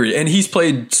 Yeah, I agree. And he's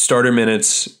played starter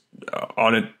minutes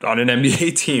on an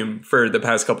NBA team for the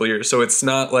past couple of years. So it's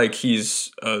not like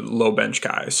he's a low bench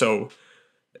guy. So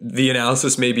the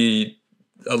analysis may be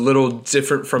a little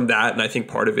different from that. And I think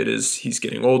part of it is he's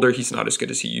getting older. He's not as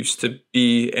good as he used to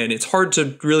be. And it's hard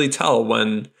to really tell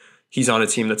when he's on a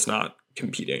team that's not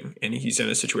competing and he's in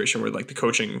a situation where like the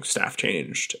coaching staff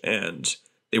changed and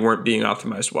they weren't being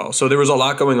optimized well. So there was a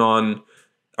lot going on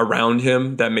around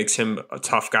him that makes him a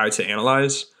tough guy to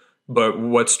analyze. But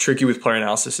what's tricky with player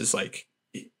analysis is like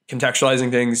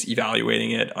contextualizing things,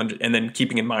 evaluating it, and then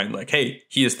keeping in mind like, hey,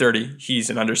 he is 30, he's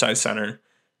an undersized center,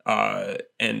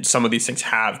 and some of these things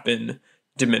have been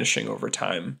diminishing over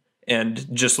time. And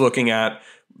just looking at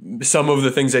some of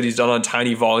the things that he's done on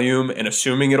tiny volume and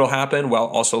assuming it'll happen while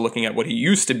also looking at what he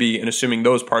used to be and assuming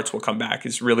those parts will come back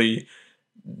is really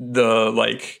the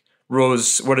like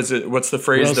rose. What is it? What's the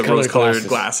phrase? The rose-colored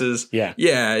glasses. Yeah.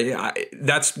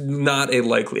 That's not a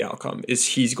likely outcome. Is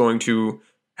he's going to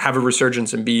have a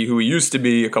resurgence and be who he used to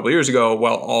be a couple of years ago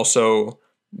while also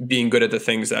being good at the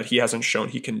things that he hasn't shown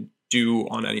he can do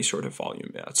on any sort of volume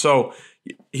yet. So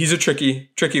he's a tricky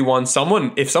one. If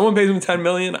someone pays him $10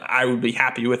 million, I would be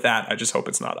happy with that. I just hope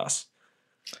it's not us.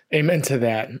 Amen to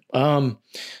that.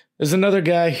 There's another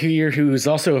guy here who's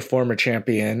also a former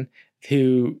champion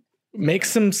who makes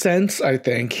some sense, I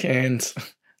think, and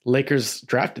Lakers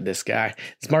drafted this guy.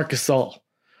 It's Marc Gasol.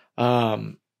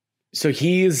 So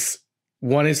he's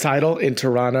won his title in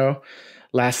Toronto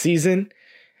last season.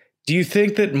 Do you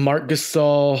think that Marc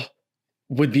Gasol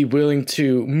would be willing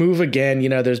to move again? You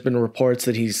know, there's been reports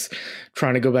that he's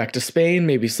trying to go back to Spain,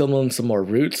 maybe still in some more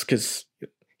roots because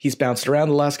he's bounced around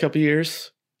the last couple of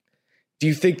years. Do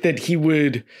you think that he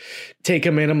would take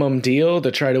a minimum deal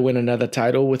to try to win another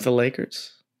title with the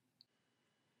Lakers?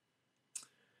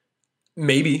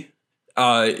 Maybe.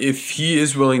 If he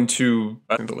is willing to,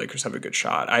 I think the Lakers have a good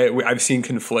shot. I've seen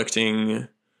conflicting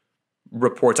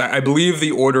reports. I believe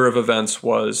the order of events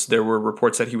was there were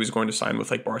reports that he was going to sign with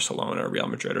like Barcelona or Real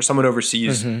Madrid or someone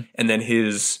overseas, and then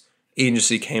his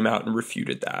agency came out and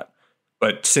refuted that.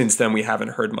 But since then, we haven't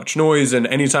heard much noise. And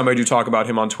anytime I do talk about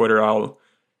him on Twitter, I'll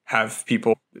have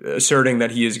people asserting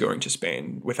that he is going to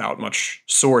Spain without much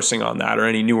sourcing on that or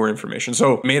any newer information.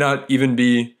 So it may not even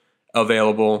be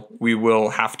available. We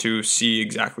will have to see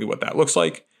exactly what that looks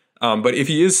like. But if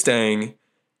he is staying,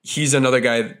 he's another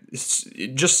guy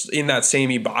just in that same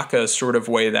Ibaka sort of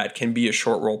way that can be a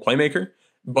short role playmaker.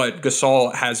 But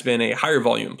Gasol has been a higher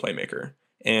volume playmaker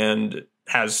and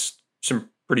has some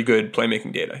pretty good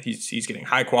playmaking data. He's getting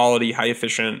high quality, high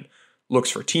efficient looks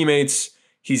for teammates.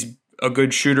 He's a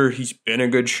good shooter. He's been a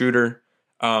good shooter.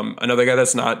 Another guy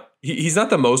that's he's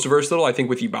not the most versatile. I think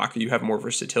with Ibaka, you have more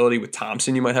versatility. With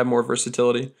Thompson, you might have more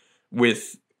versatility.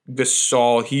 With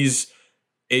Gasol, he's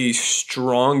a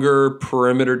stronger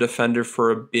perimeter defender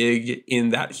for a big in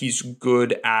that he's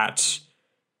good at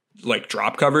like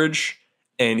drop coverage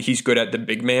and he's good at the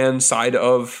big man side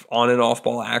of on and off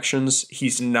ball actions.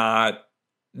 He's not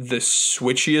the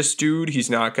switchiest dude. He's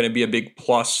not going to be a big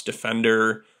plus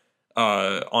defender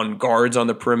on guards on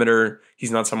the perimeter.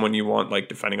 He's not someone you want like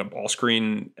defending a ball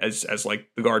screen as like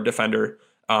the guard defender.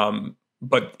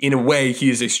 But in a way, he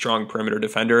is a strong perimeter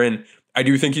defender. And I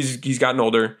do think he's gotten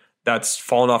older. That's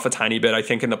fallen off a tiny bit. I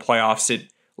think in the playoffs,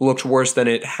 it looked worse than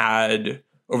it had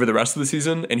over the rest of the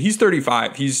season. And he's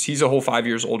 35. He's a whole 5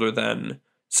 years older than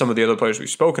some of the other players we've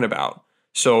spoken about.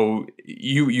 So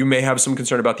you may have some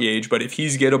concern about the age, but if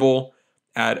he's gettable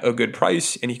at a good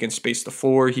price and he can space the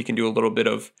floor, he can do a little bit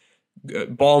of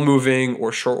ball moving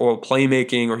or short roll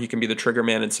playmaking, or he can be the trigger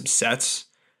man in some sets.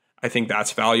 I think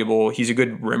that's valuable. He's a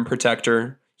good rim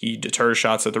protector. He deters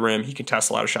shots at the rim. He contests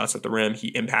a lot of shots at the rim. He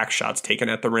impacts shots taken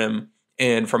at the rim.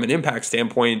 And from an impact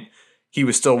standpoint, he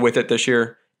was still with it this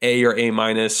year. A or A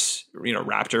minus,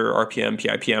 Raptor, RPM,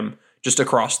 PIPM, just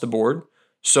across the board.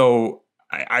 So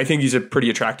I think he's a pretty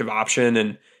attractive option.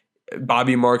 And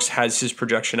Bobby Marks has his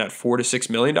projection at $4 to $6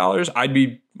 million. I'd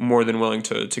be more than willing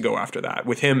to go after that.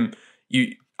 With him,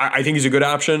 I think he's a good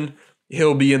option.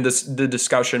 He'll be in the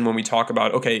discussion when we talk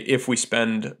about, okay, if we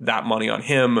spend that money on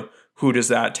him, who does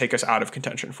that take us out of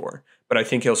contention for? But I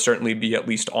think he'll certainly be at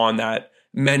least on that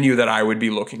menu that I would be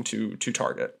looking to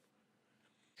target.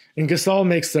 And Gasol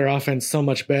makes their offense so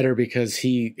much better because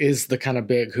he is the kind of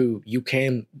big who you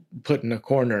can put in a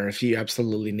corner if you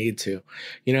absolutely need to.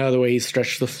 The way he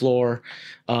stretched the floor,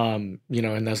 in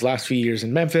those last few years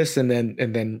in Memphis and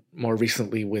then more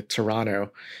recently with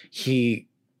Toronto, he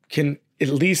can at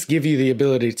least give you the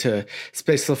ability to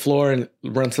space the floor and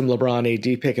run some LeBron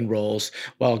AD pick and rolls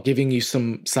while giving you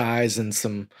some size and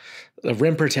some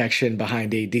rim protection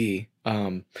behind AD.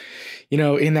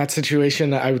 In that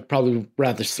situation, I would probably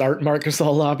rather start Marc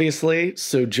Gasol, obviously.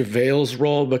 So JaVale's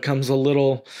role becomes a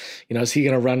little, is he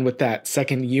going to run with that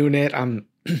second unit? I'm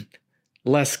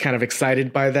less kind of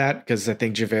excited by that because I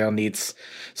think JaVale needs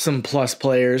some plus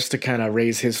players to kind of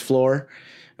raise his floor.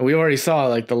 And we already saw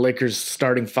like the Lakers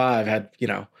starting five had,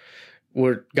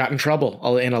 got in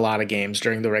trouble in a lot of games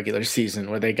during the regular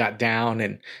season where they got down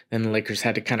and then the Lakers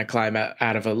had to kind of climb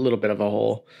out of a little bit of a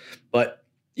hole. But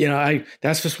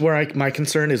that's just where my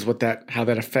concern is with how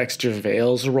that affects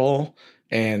JaVale's role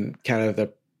and kind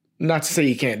of not to say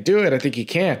you can't do it. I think you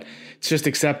can. It's just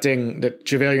accepting that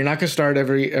JaVale, you're not going to start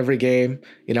every game.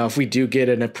 If we do get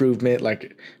an improvement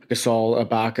like Gasol,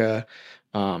 Ibaka,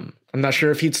 I'm not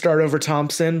sure if he'd start over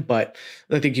Thompson, but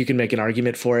I think you can make an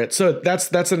argument for it. So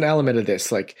that's an element of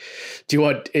this. Like,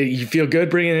 you feel good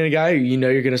bringing in a guy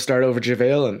you're going to start over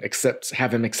JaVale and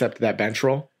have him accept that bench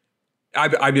role?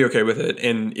 I'd be okay with it.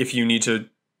 And if you need to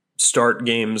start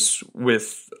games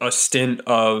with a stint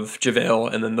of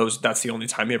JaVale and then that's the only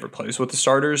time he ever plays with the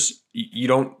starters, you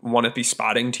don't want to be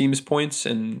spotting teams' points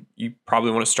and you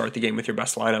probably want to start the game with your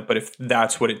best lineup. But if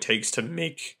that's what it takes to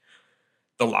make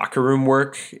the locker room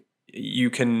work, you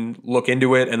can look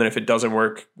into it. And then if it doesn't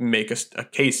work, make a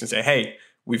case and say, hey,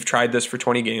 we've tried this for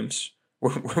 20 games.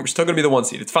 We're still going to be the one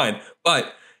seed. It's fine.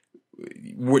 But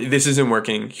this isn't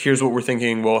working. Here's what we're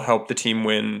thinking will help the team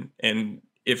win. And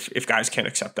if guys can't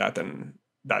accept that, then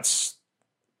that's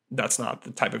not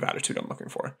the type of attitude I'm looking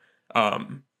for.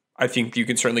 I think you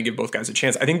can certainly give both guys a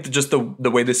chance. I think just the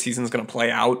way this season is going to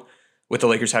play out, with the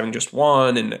Lakers having just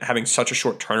won and having such a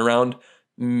short turnaround,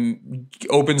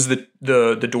 opens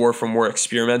the door for more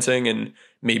experimenting and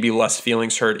maybe less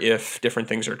feelings hurt if different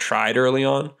things are tried early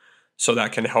on. So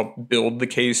that can help build the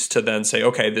case to then say,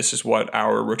 okay, this is what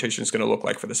our rotation is going to look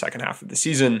like for the second half of the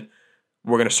season.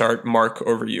 We're going to start Mark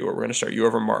over you, or we're going to start you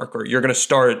over Mark, or you're going to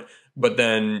start, but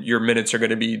then your minutes are going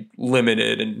to be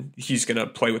limited and he's going to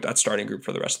play with that starting group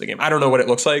for the rest of the game. I don't know what it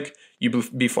looks like. You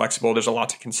be flexible. There's a lot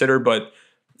to consider, but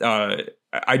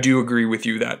I do agree with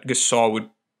you that Gasol would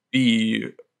be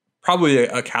probably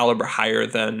a caliber higher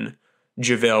than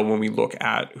JaVale when we look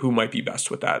at who might be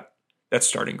best with that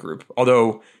starting group.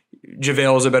 Although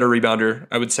JaVale is a better rebounder,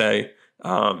 I would say.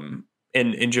 And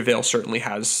JaVale certainly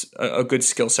has a good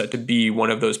skill set to be one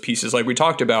of those pieces like we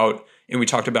talked about, and we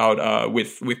talked about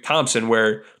with Thompson,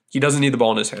 where he doesn't need the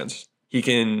ball in his hands.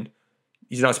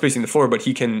 He's not spacing the floor, but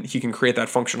he can create that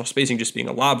functional spacing, just being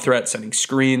a lob threat, setting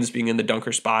screens, being in the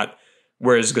dunker spot,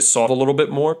 whereas Gasol a little bit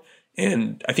more.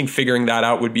 And I think figuring that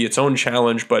out would be its own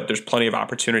challenge, but there's plenty of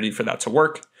opportunity for that to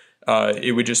work.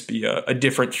 It would just be a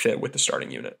different fit with the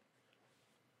starting unit.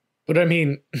 But I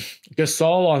mean,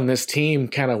 Gasol on this team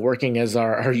kind of working as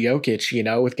our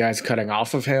Jokic, with guys cutting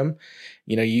off of him.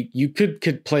 You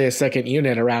could play a second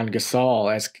unit around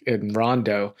Gasol as in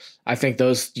Rondo. I think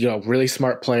those, really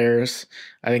smart players.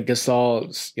 I think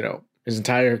Gasol's, his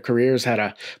entire career has had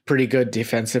a pretty good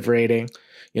defensive rating.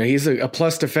 He's a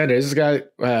plus defender. This guy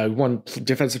won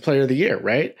Defensive Player of the Year,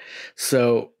 right?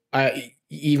 So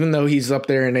even though he's up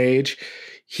there in age,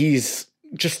 he's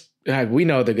just, we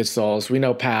know the Gasols. We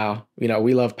know Pau.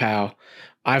 We love Pau.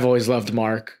 I've always loved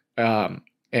Mark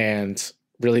and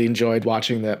really enjoyed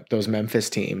watching those Memphis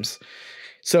teams.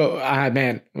 So,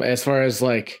 man, as far as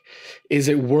is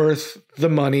it worth the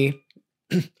money?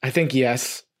 I think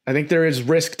yes. I think there is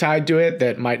risk tied to it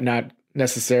that might not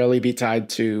necessarily be tied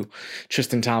to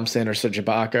Tristan Thompson or Serge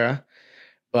Ibaka.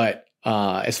 But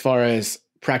as far as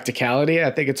practicality,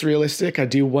 I think it's realistic. I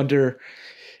do wonder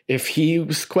if he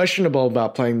was questionable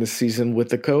about playing this season with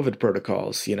the COVID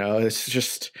protocols. It's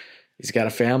just, he's got a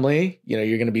family.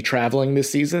 You're going to be traveling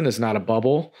this season. It's not a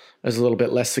bubble. There's a little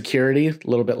bit less security, a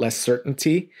little bit less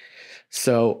certainty.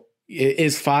 So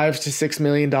is $5 to $6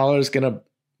 million going to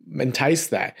entice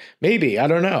that? Maybe. I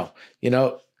don't know.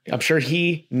 I'm sure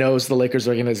he knows the Lakers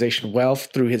organization well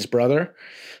through his brother.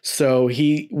 So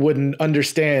he wouldn't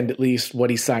understand at least what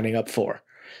he's signing up for.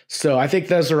 So I think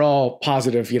those are all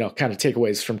positive, kind of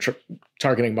takeaways from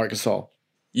targeting Marc Gasol.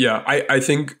 Yeah, I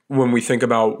think when we think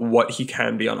about what he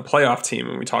can be on a playoff team,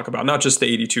 and we talk about not just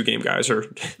the 82-game guys or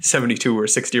 72 or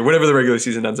 60 or whatever the regular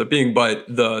season ends up being, but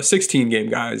the 16-game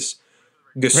guys,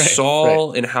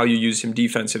 Gasol and how you use him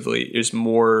defensively is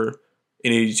more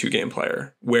an 82-game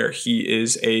player, where he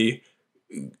is a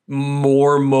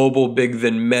more mobile big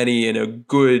than many and a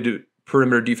good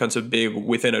perimeter defensive big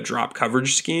within a drop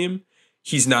coverage scheme.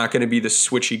 He's not going to be the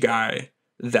switchy guy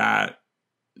that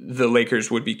the Lakers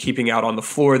would be keeping out on the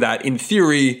floor that, in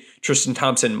theory, Tristan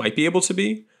Thompson might be able to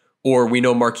be, or we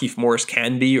know Markieff Morris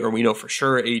can be, or we know for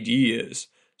sure AD is.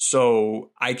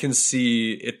 So I can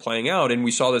see it playing out. And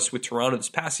we saw this with Toronto this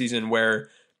past season, where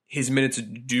his minutes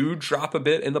do drop a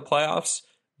bit in the playoffs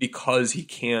because he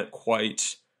can't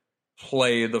quite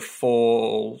play the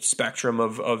full spectrum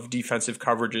of defensive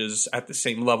coverages at the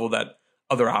same level that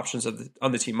other options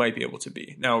on the team might be able to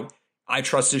be. Now, I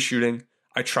trust his shooting.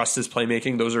 I trust his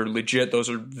playmaking. Those are legit. Those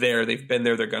are there. They've been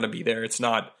there. They're going to be there. It's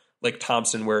not like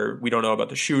Thompson, where we don't know about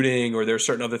the shooting, or there are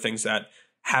certain other things that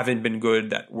haven't been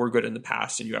good that were good in the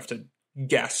past, and you have to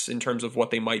guess in terms of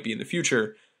what they might be in the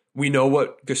future. We know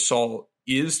what Gasol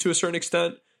is to a certain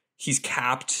extent. He's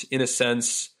capped in a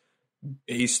sense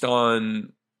based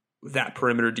on that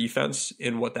perimeter defense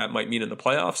and what that might mean in the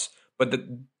playoffs. But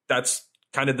that's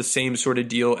kind of the same sort of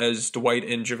deal as Dwight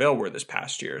and JaVale were this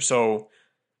past year. So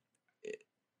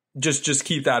just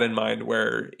keep that in mind,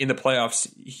 where in the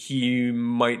playoffs, he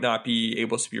might not be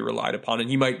able to be relied upon, and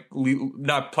he might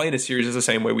not play in a series the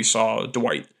same way we saw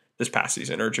Dwight this past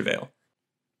season or JaVale.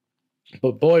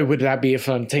 But boy, would that be a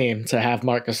fun team to have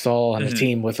Marc Gasol on a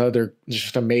team with other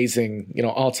just amazing,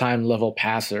 all-time level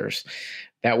passers.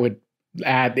 That would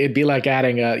add, it'd be like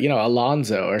adding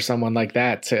Alonzo or someone like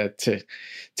that to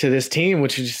this team,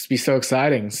 which would just be so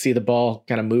exciting. See the ball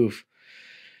kind of move,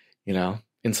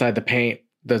 inside the paint,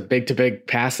 the big to big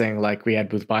passing like we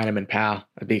had with Bynum and Pau.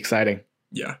 That'd be exciting.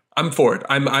 Yeah, I'm for it.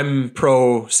 I'm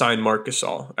pro sign Marc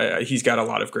Gasol. He's got a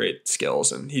lot of great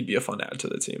skills, and he'd be a fun add to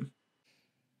the team.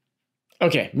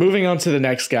 Okay, moving on to the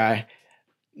next guy,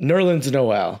 Nerlens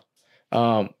Noel.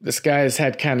 This guy has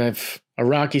had kind of a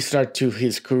rocky start to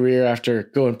his career after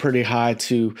going pretty high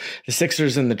to the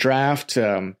Sixers in the draft.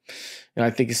 And I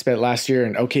think he spent last year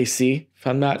in OKC, if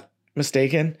I'm not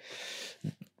mistaken,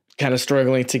 kind of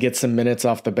struggling to get some minutes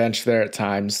off the bench there at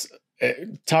times.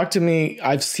 Talk to me.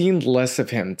 I've seen less of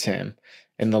him, Tim,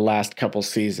 in the last couple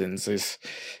seasons. Is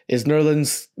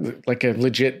Nerlens like a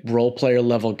legit role player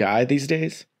level guy these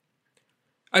days?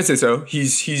 I'd say so.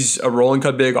 He's a roll and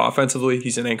cut big offensively.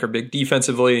 He's an anchor big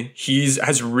defensively.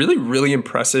 Has really, really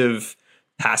impressive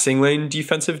passing lane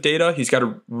defensive data. He's got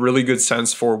a really good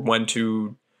sense for when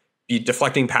to be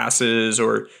deflecting passes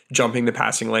or jumping the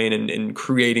passing lane and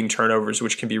creating turnovers,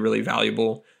 which can be really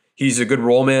valuable. He's a good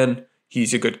roll man.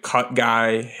 He's a good cut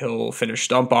guy. He'll finish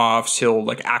dump offs. He'll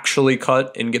like actually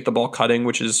cut and get the ball cutting,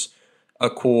 which is a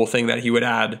cool thing that he would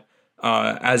add.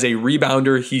 As a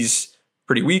rebounder, he's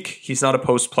pretty weak. He's not a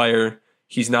post player.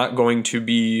 He's not going to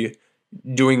be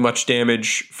doing much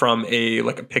damage from a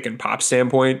pick and pop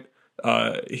standpoint.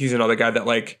 He's another guy that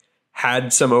like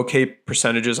had some okay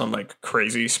percentages on like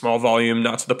crazy small volume,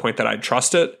 not to the point that I'd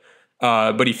trust it.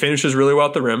 But he finishes really well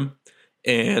at the rim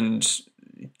and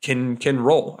can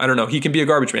roll. I don't know. He can be a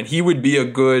garbage man. He would be a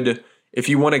good, if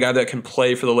you want a guy that can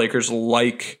play for the Lakers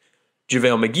like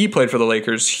JaVale McGee played for the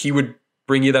Lakers, he would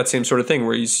bring you that same sort of thing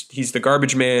where he's the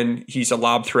garbage man. He's a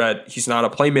lob threat. He's not a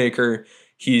playmaker.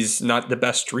 He's not the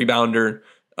best rebounder.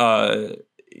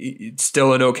 It's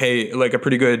still an okay, like a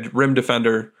pretty good rim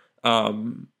defender.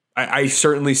 I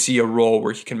certainly see a role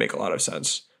where he can make a lot of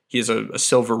sense. He has a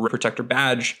silver rim protector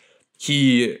badge.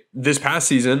 He, this past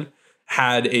season,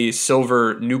 had a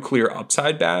silver nuclear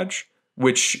upside badge,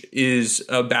 which is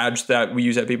a badge that we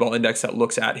use at B-Ball Index that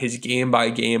looks at his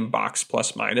game-by-game box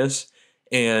plus minus.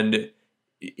 And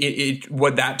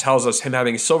what that tells us, him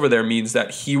having silver there, means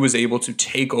that he was able to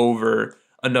take over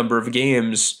a number of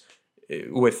games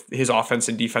with his offense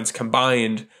and defense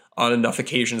combined on enough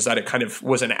occasions that it kind of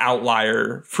was an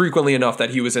outlier frequently enough that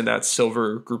he was in that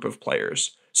silver group of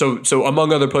players. So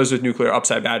among other players with nuclear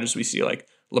upside badges, we see like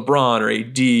LeBron or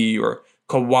AD or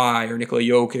Kawhi or Nikola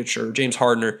Jokic or James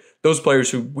Harden, or those players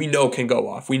who we know can go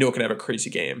off. We know can have a crazy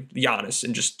game. Giannis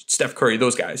and just Steph Curry,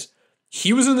 those guys.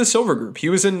 He was in the silver group. He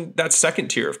was in that second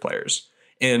tier of players.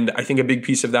 And I think a big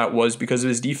piece of that was because of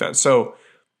his defense. So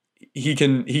he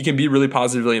can be really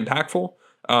positively impactful.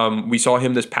 We saw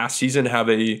him this past season have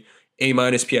a A-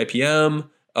 PIPM,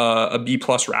 a B+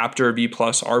 Raptor, B+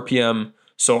 RPM.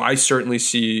 So I certainly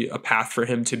see a path for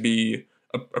him to be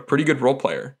a pretty good role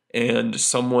player and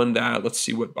someone that, let's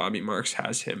see what Bobby Marks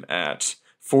has him at,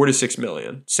 $4 to $6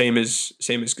 million, same as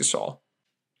Gasol.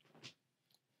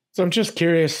 So I'm just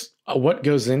curious what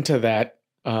goes into that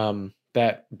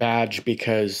that badge,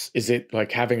 because is it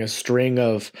like having a string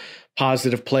of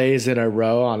positive plays in a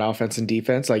row on offense and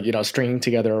defense, like, you know, stringing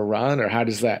together a run, or how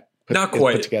does that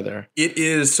put together? It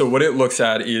is. So what it looks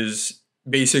at is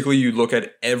basically you look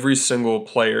at every single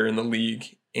player in the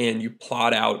league and you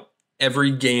plot out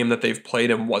every game that they've played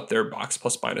and what their box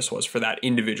plus minus was for that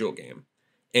individual game.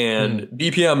 And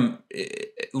BPM,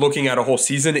 looking at a whole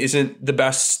season, isn't the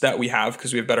best that we have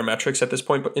because we have better metrics at this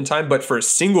point in time. But for a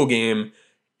single game,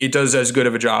 it does as good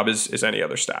of a job as any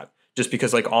other stat, just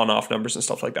because like on-off numbers and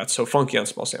stuff like that's so funky on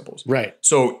small samples. Right.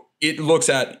 So it looks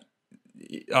at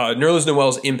Nerlens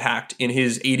Noel's impact in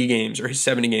his 80 games or his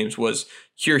 70 games was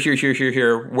here,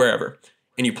 wherever.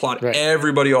 And you plot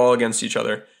everybody all against each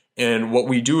other. And what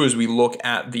we do is we look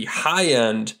at the high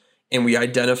end and we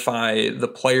identify the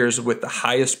players with the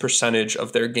highest percentage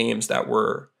of their games that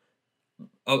were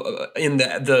in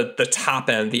the top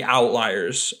end, the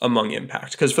outliers among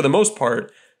impact. Because for the most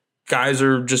part, guys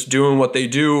are just doing what they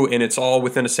do and it's all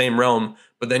within the same realm.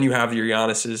 But then you have your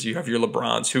Giannis's, you have your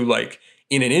LeBrons who like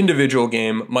in an individual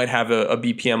game might have a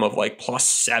BPM of like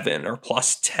 +7 or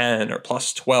 +10 or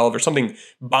 +12 or something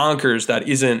bonkers that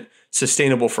isn't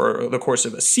sustainable for the course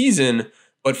of a season.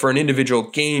 But for an individual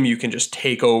game, you can just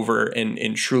take over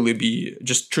and truly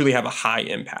have a high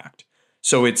impact.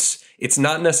 So it's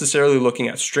not necessarily looking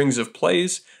at strings of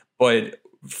plays, but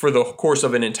for the course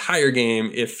of an entire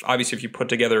game, if you put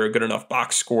together a good enough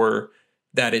box score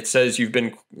that it says you've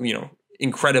been, you know,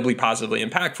 incredibly positively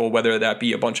impactful, whether that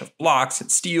be a bunch of blocks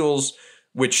and steals,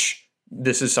 which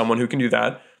this is someone who can do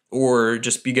that, or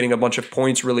just be getting a bunch of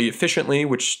points really efficiently,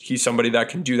 which he's somebody that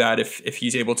can do that if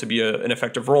he's able to be an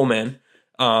effective roll man.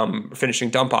 Finishing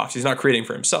dump offs. He's not creating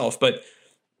for himself, but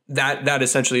that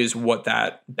essentially is what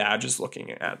that badge is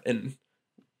looking at. And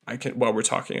while we're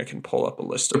talking, I can pull up a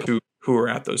list of who are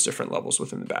at those different levels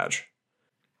within the badge.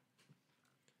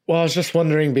 Well, I was just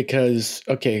wondering because,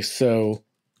 okay, so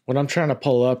what I'm trying to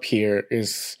pull up here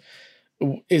is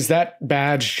that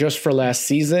badge just for last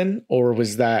season, or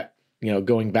was that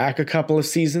going back a couple of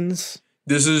seasons.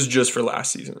 This is just for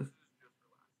last season.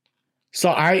 So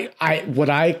what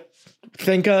I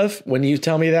think of when you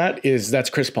tell me that is that's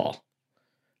Chris Paul.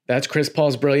 That's Chris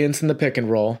Paul's brilliance in the pick and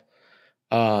roll.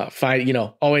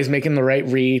 Always making the right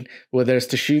read, whether it's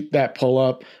to shoot that pull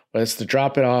up, whether it's to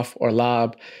drop it off or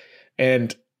lob.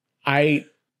 And I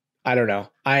don't know.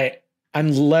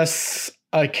 I'm less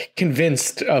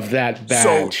convinced of that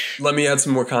badge. So let me add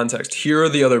some more context. Here are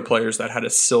the other players that had a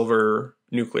silver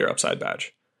nuclear upside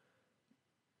badge.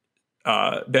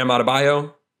 Bam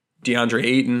Adebayo, DeAndre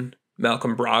Ayton,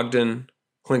 Malcolm Brogdon,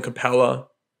 Clint Capella,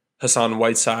 Hassan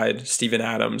Whiteside, Steven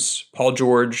Adams, Paul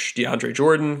George, DeAndre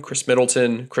Jordan, Chris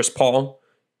Middleton, Chris Paul,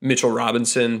 Mitchell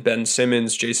Robinson, Ben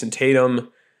Simmons, Jason Tatum,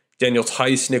 Daniel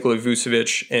Tice, Nikola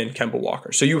Vucevic, and Kemba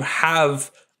Walker. So you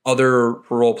have other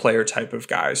role player type of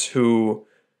guys who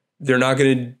they're not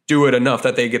going to do it enough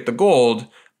that they get the gold,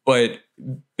 but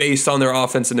based on their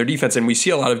offense and their defense, and we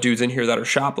see a lot of dudes in here that are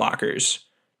shot blockers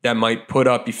that might put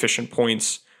up efficient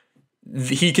points.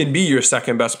 He can be your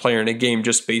second best player in a game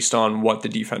just based on what the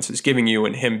defense is giving you,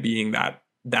 and him being that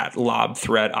lob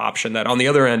threat option that on the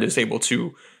other end is able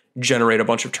to generate a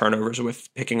bunch of turnovers with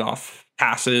picking off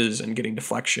passes and getting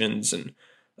deflections and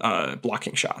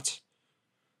blocking shots.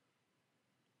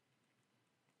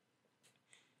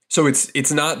 So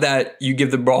it's not that you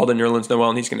give the ball to Nerlens Noel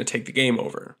and he's going to take the game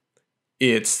over.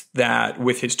 It's that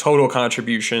with his total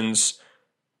contributions,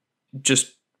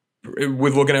 just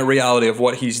with looking at reality of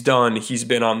what he's done, he's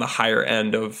been on the higher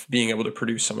end of being able to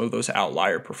produce some of those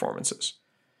outlier performances.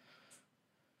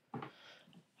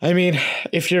 I mean,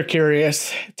 if you're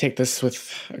curious, take this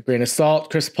with a grain of salt.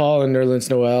 Chris Paul and Nerlens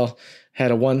Noel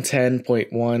had a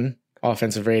 110.1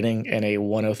 offensive rating and a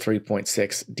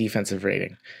 103.6 defensive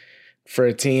rating. For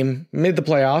a team mid the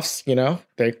playoffs,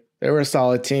 they were a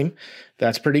solid team.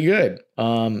 That's pretty good.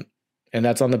 And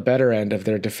that's on the better end of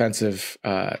their defensive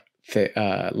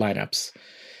lineups.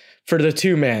 For the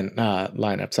two-man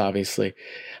lineups, obviously.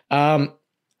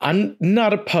 I'm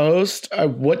not opposed.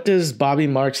 What does Bobby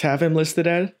Marks have him listed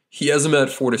at? He has him at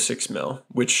 4 to 6 mil,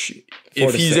 which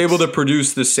if he's able to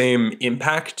produce the same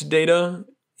impact data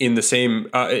in the same,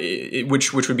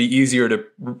 which would be easier to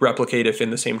replicate if in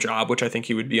the same job, which I think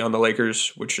he would be on the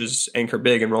Lakers, which is anchor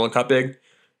big and rolling cut big.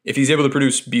 If he's able to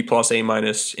produce B+,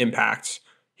 A- impact,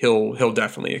 he'll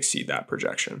definitely exceed that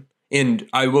projection. And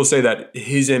I will say that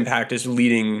his impact is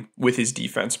leading with his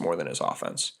defense more than his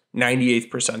offense. 98th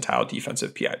percentile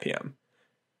defensive PIPM.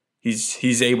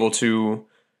 He's able to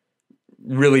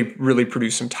really, really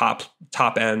produce some top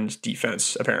end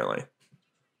defense, apparently.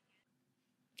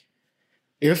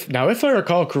 If I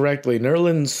recall correctly,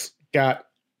 Nerlens got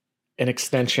an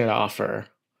extension offer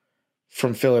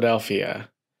from Philadelphia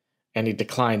and he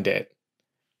declined it.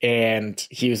 And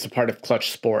he was a part of Clutch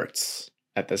Sports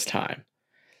at this time.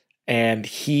 And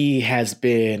he has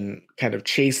been kind of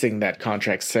chasing that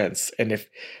contract since. And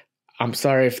I'm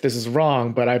sorry if this is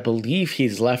wrong, but I believe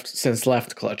he's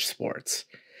left Clutch Sports.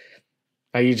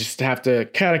 Now you just have to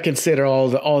kind of consider all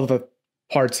the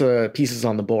parts, pieces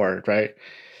on the board, right?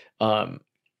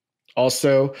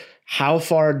 Also, how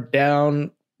far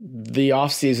down the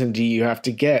offseason do you have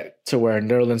to get to where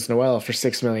Nerlens Noel for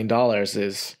 $6 million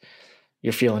is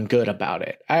you're feeling good about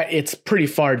it? It's pretty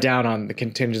far down on the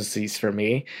contingencies for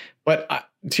me. But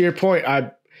to your point,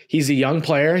 he's a young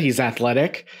player. He's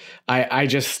athletic. I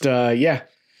just, the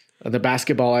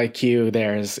basketball IQ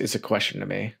there is a question to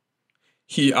me.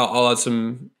 I'll add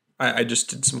some, I just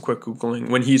did some quick Googling.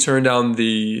 When he turned down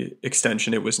the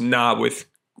extension, it was not with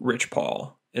Rich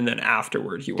Paul. And then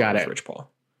afterward, he went with Rich Paul.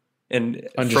 And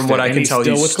Understood. From what I can tell,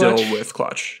 he's still Clutch? with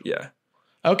Clutch. Yeah.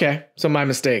 Okay. So my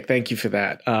mistake. Thank you for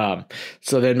that.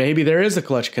 So then maybe there is a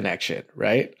Clutch connection,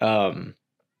 right? I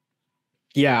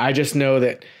just know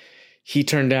that he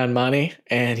turned down money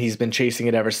and he's been chasing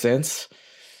it ever since.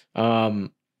 And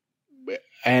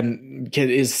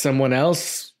is someone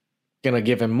else going to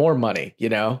give him more money?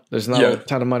 There's not a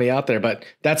ton of money out there, but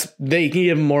they can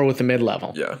give him more with the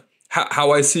mid-level. Yeah.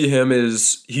 How I see him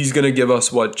is he's going to give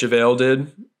us what JaVale did,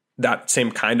 that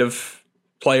same kind of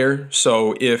player.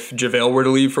 So if JaVale were to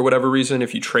leave for whatever reason,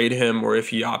 if you trade him or if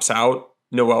he opts out,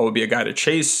 Noel would be a guy to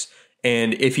chase.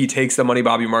 And if he takes the money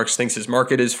Bobby Marks thinks his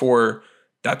market is for,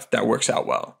 that works out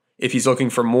well. If he's looking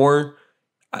for more,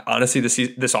 honestly, this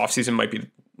offseason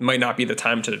might not be the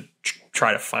time to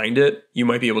try to find it. You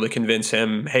might be able to convince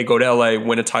him, hey, go to LA,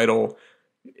 win a title,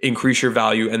 increase your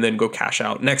value, and then go cash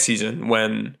out next season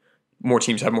when more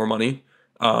teams have more money.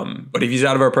 But if he's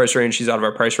out of our price range, he's out of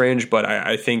our price range. But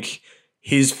I think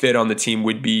his fit on the team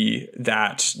would be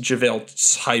that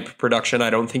JaVale type production. I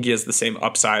don't think he has the same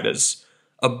upside as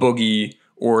a Boogie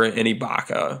or an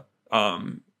Ibaka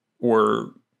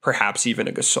or perhaps even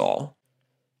a Gasol.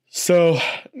 So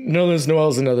Nerlens Noel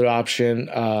is another option.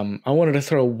 I wanted to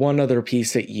throw one other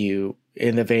piece at you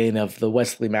in the vein of the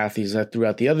Wesley Matthews I threw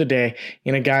out the other day,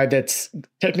 in a guy that's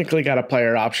technically got a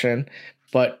player option,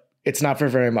 but it's not for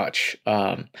very much.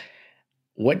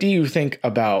 What do you think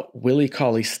about Willie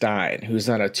Cauley-Stein, who's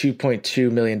on a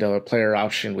 $2.2 million player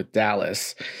option with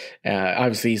Dallas?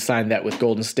 Obviously, he signed that with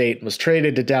Golden State and was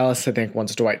traded to Dallas, I think,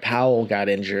 once Dwight Powell got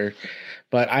injured.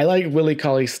 But I like Willie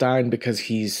Cauley-Stein because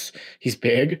he's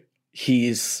big,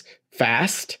 he's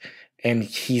fast, and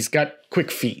he's got quick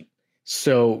feet.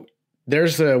 So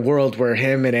there's a world where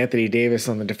him and Anthony Davis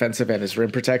on the defensive end as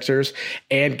rim protectors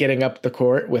and getting up the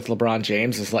court with LeBron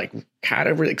James is like kind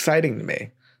of exciting to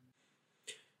me.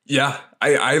 Yeah,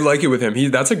 I like it with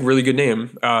him. That's a really good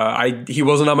name. He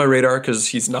wasn't on my radar because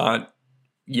he's not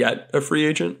yet a free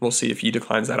agent. We'll see if he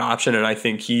declines that option, and I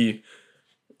think he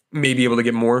may be able to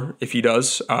get more if he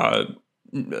does.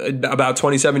 About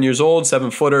 27 years old,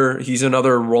 7-footer. He's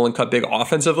another roll and cut big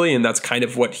offensively, and that's kind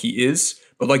of what he is.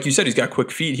 But like you said, he's got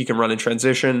quick feet. He can run in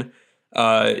transition.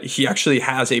 He actually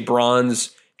has a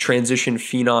bronze transition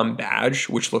phenom badge,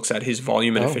 which looks at his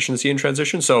volume and efficiency in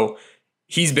transition. So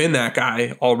he's been that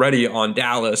guy already on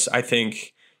Dallas. I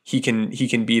think he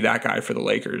can be that guy for the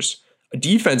Lakers.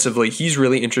 Defensively, he's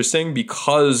really interesting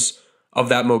because of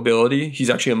that mobility. He's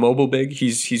actually a mobile big.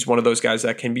 He's one of those guys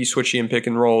that can be switchy in pick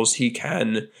and rolls. He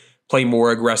can play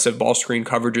more aggressive ball screen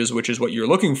coverages, which is what you're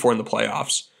looking for in the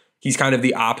playoffs. He's kind of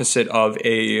the opposite of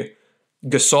a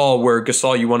Gasol, where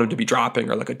Gasol you want him to be dropping,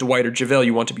 or like a Dwight or JaVale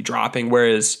you want to be dropping.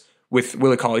 Whereas with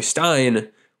Willie Cauley-Stein,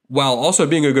 while also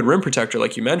being a good rim protector,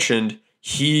 like you mentioned,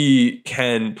 he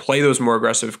can play those more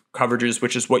aggressive coverages,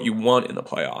 which is what you want in the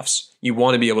playoffs. You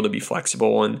want to be able to be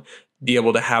flexible and be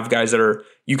able to have guys that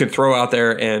you can throw out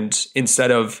there, and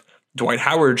instead of Dwight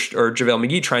Howard or JaVale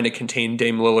McGee trying to contain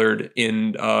Dame Lillard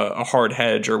in a hard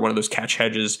hedge or one of those catch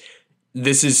hedges,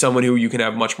 this is someone who you can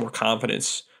have much more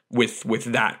confidence with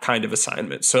that kind of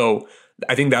assignment. So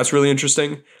I think that's really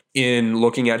interesting. In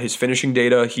looking at his finishing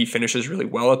data, he finishes really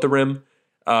well at the rim.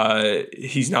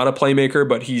 He's not a playmaker,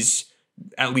 but he's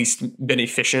at least been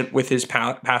efficient with his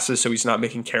passes, so he's not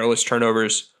making careless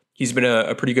turnovers. He's been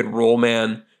a pretty good roll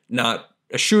man, not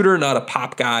a shooter, not a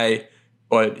pop guy,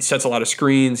 but he sets a lot of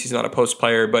screens. He's not a post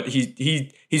player, but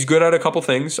he's good at a couple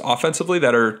things offensively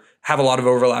that have a lot of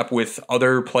overlap with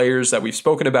other players that we've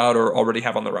spoken about or already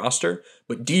have on the roster.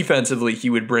 But defensively, he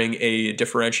would bring a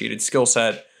differentiated skill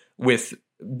set with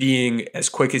being as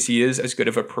quick as he is, as good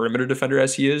of a perimeter defender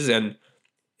as he is, and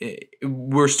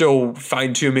we're still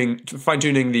fine-tuning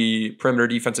the perimeter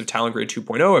defensive talent grade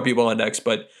 2.0 at B-Ball Index,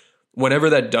 but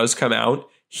whenever that does come out,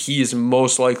 he is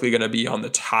most likely going to be on the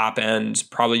top end,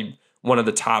 probably one of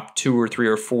the top 2 or 3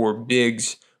 or 4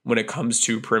 bigs when it comes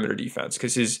to perimeter defense,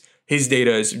 because his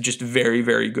data is just very,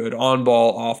 very good on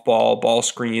ball, off ball, ball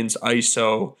screens,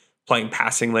 ISO, playing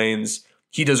passing lanes.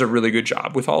 He does a really good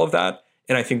job with all of that,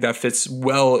 and I think that fits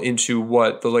well into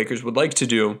what the Lakers would like to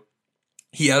do.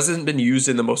 He hasn't been used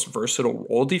in the most versatile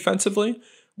role defensively,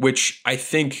 which I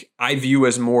view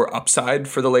as more upside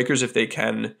for the Lakers if they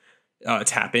can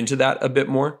tap into that a bit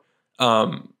more.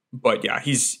 But yeah,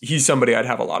 he's somebody I'd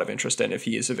have a lot of interest in if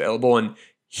he is available, and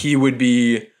he would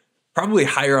be probably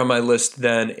higher on my list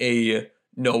than a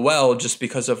Noel just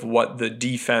because of what the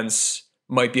defense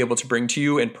might be able to bring to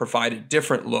you and provide a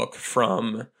different look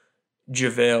from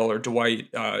JaVale or Dwight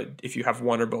if you have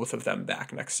one or both of them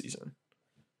back next season.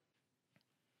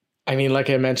 I mean, like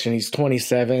I mentioned, he's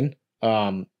 27.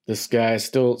 This guy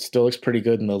still looks pretty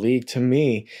good in the league to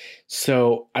me.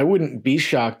 So I wouldn't be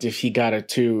shocked if he got a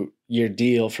 2-year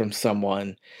deal from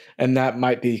someone. And that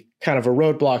might be kind of a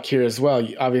roadblock here as well.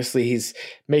 Obviously, he's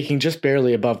making just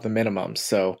barely above the minimum.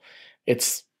 So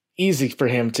it's easy for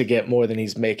him to get more than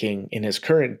he's making in his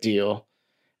current deal.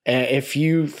 And if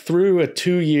you threw a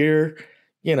 2-year,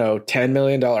 $10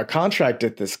 million contract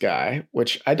at this guy,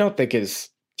 which I don't think is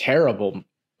terrible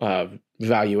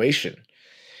valuation,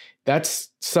 that's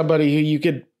somebody who you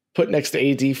could put next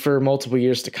to AD for multiple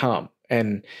years to come.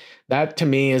 And that to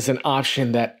me is an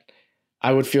option that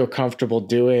I would feel comfortable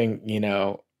doing,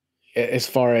 as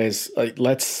far as like,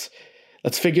 let's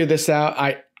figure this out.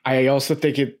 I also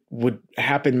think it would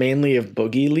happen mainly if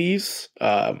Boogie leaves.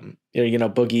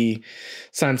 Boogie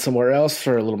signs somewhere else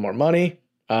for a little more money.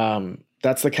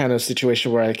 That's the kind of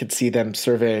situation where I could see them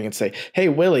surveying and say, hey,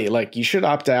 Willie, like you should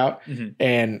opt out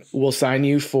and we'll sign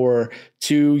you for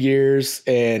 2 years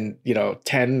and,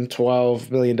 $10-12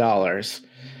 million.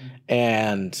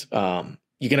 And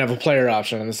you can have a player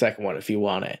option on the second one if you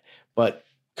want it. But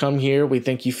come here. We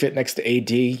think you fit next to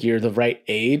AD. You're the right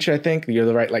age, I think. You're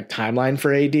the right timeline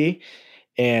for AD.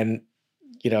 And,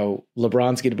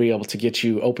 LeBron's going to be able to get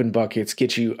you open buckets,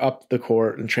 get you up the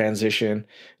court in transition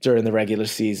during the regular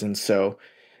season. So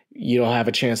you'll have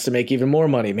a chance to make even more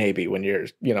money maybe when you're,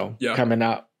 coming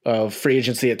out of free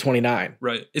agency at 29.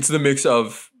 Right. It's the mix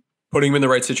of putting him in the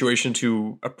right situation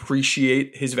to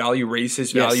appreciate his value, raise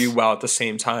his value, while at the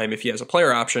same time, if he has a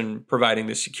player option, providing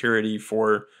the security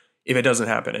for if it doesn't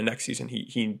happen and next season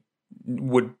he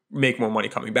would make more money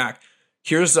coming back.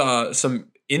 Here's some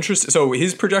interest. So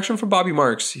his projection for Bobby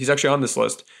Marks, he's actually on this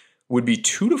list, would be $2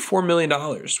 to $4 million,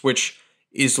 which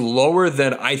is lower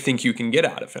than I think you can get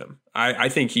out of him. I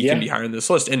think he can be higher in this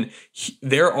list. And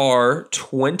there are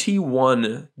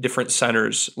 21 different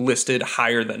centers listed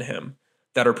higher than him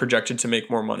that are projected to make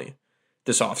more money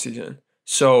this offseason.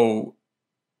 So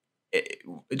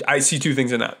I see two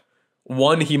things in that.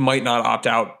 One, he might not opt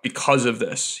out because of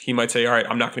this. He might say, all right,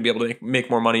 I'm not going to be able to make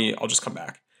more money. I'll just come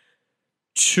back.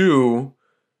 Two,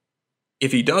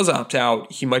 if he does opt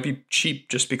out, he might be cheap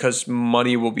just because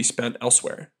money will be spent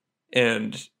elsewhere.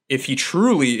 And if he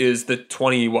truly is the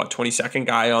 22nd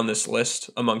guy on this list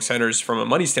among centers from a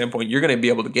money standpoint, you're going to be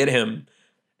able to get him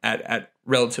at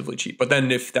relatively cheap. But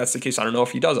then if that's the case, I don't know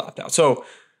if he does opt out. So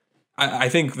I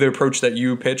think the approach that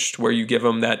you pitched where you give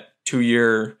him that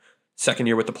 2-year, second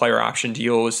year with the player option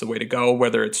deal is the way to go,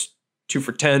 whether it's 2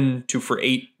 for 10, 2 for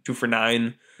 8, 2 for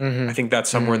 9. I think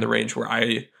that's somewhere in the range where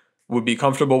I would be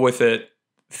comfortable with it,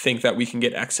 think that we can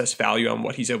get excess value on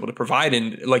what he's able to provide.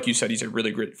 And like you said, he's a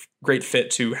really great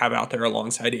fit to have out there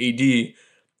alongside AD.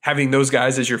 Having those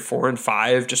guys as your 4 and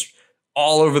 5, just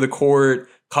all over the court,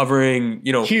 covering,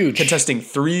 huge, contesting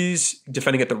threes,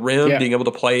 defending at the rim, being able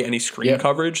to play any screen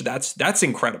coverage. That's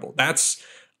incredible. That's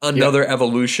another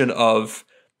evolution of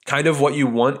kind of what you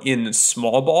want in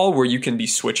small ball, where you can be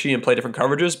switchy and play different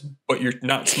coverages, but you're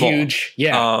not small. Huge.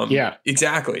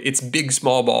 Exactly. It's big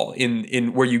small ball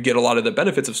in where you get a lot of the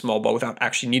benefits of small ball without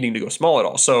actually needing to go small at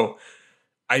all. So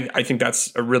I think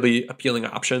that's a really appealing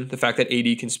option. The fact that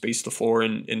AD can space the floor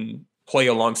and play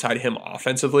alongside him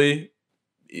offensively,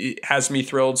 it has me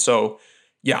thrilled. So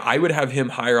yeah, I would have him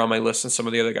higher on my list than some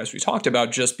of the other guys we talked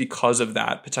about, just because of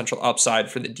that potential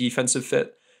upside for the defensive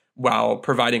fit, while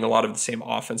providing a lot of the same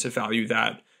offensive value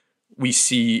that we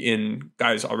see in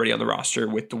guys already on the roster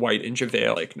with Dwight and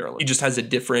JaVale, like Nerlens. He just has a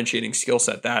differentiating skill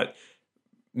set that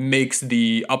makes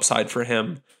the upside for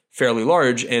him fairly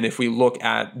large. And if we look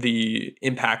at the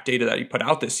impact data that he put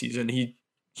out this season,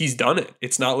 he's done it.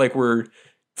 It's not like we're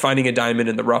finding a diamond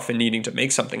in the rough and needing to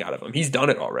make something out of him. He's done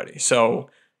it already. So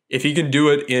if he can do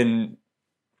it in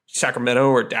Sacramento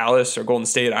or Dallas or Golden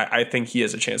State, I think he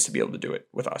has a chance to be able to do it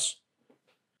with us.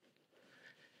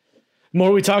 The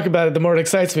more we talk about it, the more it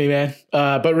excites me, man.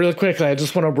 But really quickly, I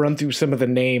just want to run through some of the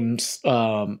names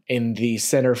in the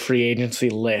center free agency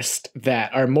list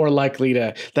that are more likely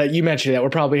that you mentioned that we're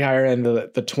probably higher in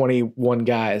the 21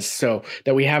 guys, so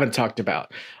that we haven't talked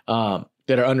about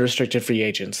that are unrestricted free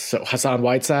agents. So Hassan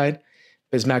Whiteside,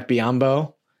 Bismack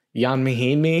Biyombo, Jan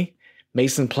Mahinmi,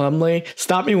 Mason Plumlee.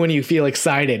 Stop me when you feel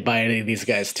excited by any of these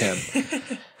guys, Tim.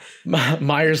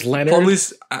 Myers Leonard.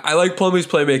 I like Plumlee's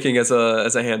playmaking as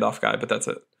a handoff guy, but that's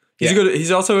it. He's good.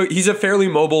 He's a fairly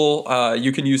mobile.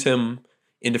 You can use him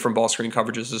in different ball screen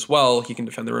coverages as well. He can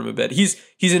defend the rim a bit. He's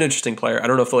an interesting player. I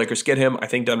don't know if the Lakers get him. I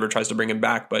think Denver tries to bring him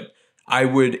back, but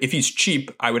if he's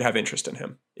cheap, I would have interest in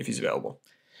him if he's available.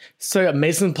 So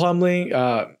Mason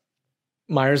Plumlee,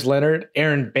 Myers Leonard,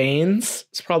 Aaron Baines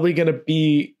is probably going to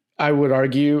be, I would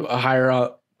argue, a higher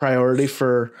priority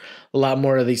for a lot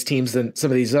more of these teams than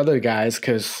some of these other guys,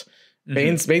 because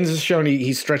Baines has shown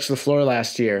he stretched the floor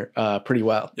last year pretty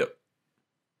well. Yep.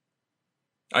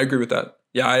 I agree with that.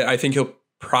 Yeah, I think he'll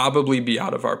probably be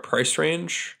out of our price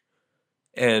range,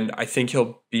 and I think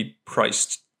he'll be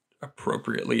priced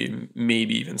appropriately,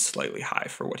 maybe even slightly high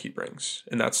for what he brings,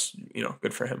 and that's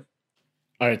good for him.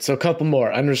 All right, so a couple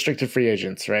more unrestricted free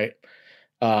agents, right?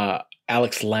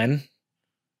 Alex Len.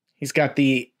 He's got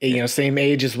the same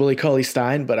age as Willie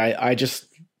Cauley-Stein, but I just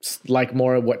like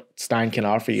more of what Stein can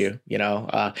offer you.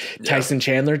 Tyson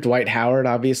Chandler, Dwight Howard,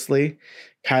 obviously,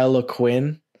 Kyle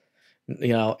O'Quinn,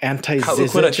 Ante Kyle Zizic.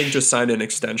 O'Quinn, I think, just signed an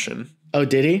extension. Oh,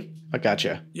 did he? I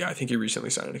gotcha. Yeah, I think he recently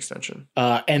signed an extension.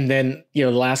 And then the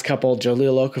last couple,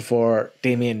 Jahlil Okafor,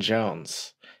 Damian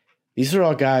Jones. These are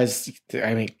all guys.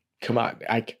 I mean, come on.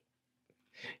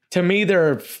 To me,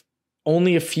 there are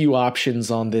only a few options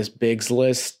on this bigs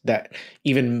list that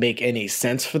even make any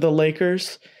sense for the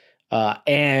Lakers,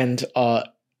 and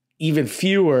even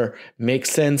fewer make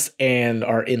sense and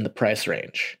are in the price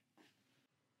range.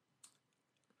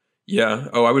 Yeah.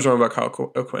 Oh, I was wrong about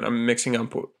Kyle O'Quinn. I'm mixing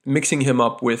him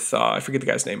up with I forget the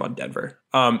guy's name on Denver.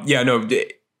 Yeah, no,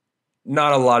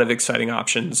 not a lot of exciting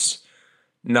options.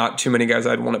 Not too many guys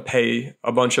I'd want to pay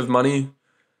a bunch of money.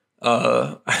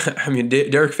 I mean,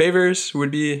 Derek Favors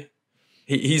would be.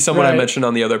 He's someone I mentioned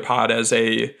on the other pod as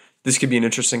this could be an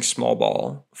interesting small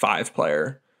ball 5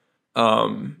 player.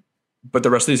 But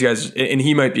the rest of these guys, and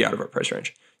he might be out of our price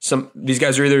range. These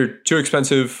guys are either too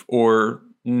expensive or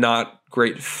not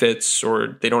great fits,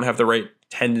 or they don't have the right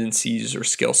tendencies or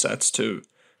skill sets to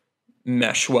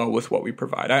mesh well with what we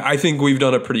provide. I think we've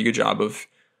done a pretty good job of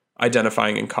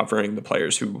identifying and covering the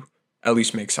players who at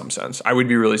least make some sense. I would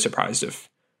be really surprised if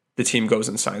the team goes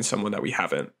and signs someone that we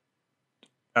haven't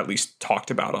at least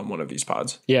talked about on one of these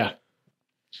pods. Yeah.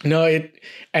 No,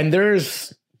 and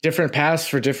there's different paths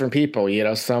for different people. You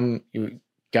know, some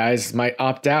guys might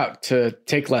opt out to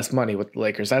take less money with the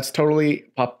Lakers. That's totally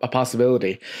a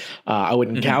possibility. I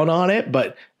wouldn't count on it,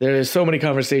 but there's so many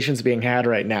conversations being had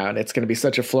right now, and it's going to be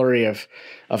such a flurry of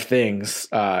things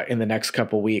in the next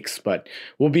couple weeks. But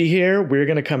we'll be here. We're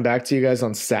going to come back to you guys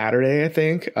on Saturday, I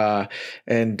think,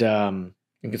 and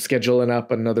we can schedule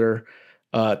up another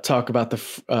talk about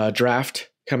the draft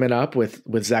coming up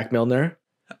with Zach Milner.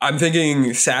 I'm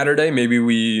thinking Saturday, maybe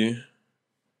we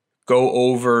go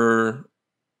over,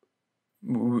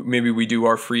 maybe we do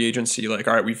our free agency. Like,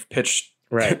 all right, we've pitched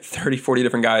 30, 40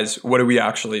 different guys. What do we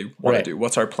actually want to do?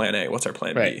 What's our plan A? What's our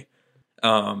plan B?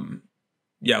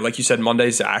 Yeah, like you said,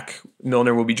 Monday, Zach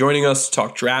Milner will be joining us to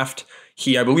talk draft.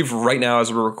 He, I believe right now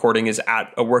as we're recording, is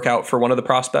at a workout for one of the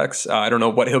prospects. I don't know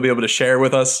what he'll be able to share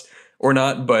with us or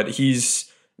not, but he's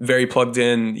very plugged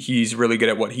in. He's really good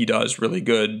at what he does, really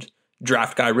good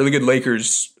draft guy, really good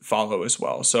Lakers follow as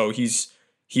well. So he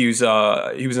was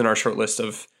in our short list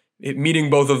of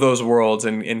meeting both of those worlds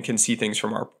and can see things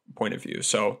from our point of view.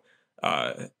 So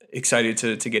excited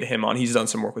to get him on. He's done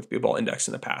some work with B-Ball Index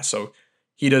in the past. So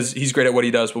he's great at what he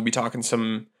does. We'll be talking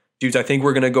some dudes. I think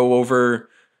we're going to go over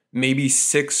maybe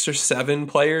 6 or 7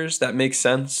 players that make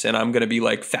sense. And I'm going to be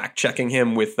like fact checking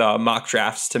him with mock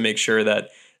drafts to make sure that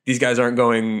these guys aren't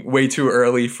going way too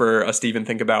early for us to even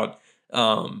think about.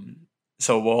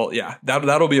 So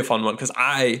that'll be a fun one, because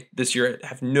I this year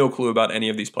have no clue about any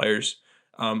of these players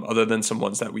other than some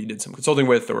ones that we did some consulting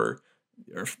with or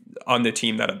on the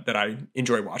team that I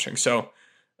enjoy watching. So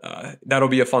that'll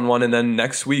be a fun one. And then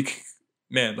next week,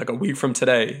 man, like a week from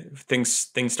today, things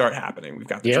start happening. We've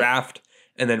got the draft,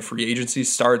 and then free agency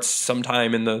starts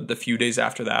sometime in the few days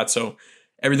after that. So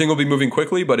everything will be moving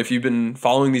quickly. But if you've been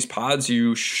following these pods,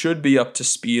 you should be up to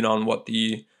speed on what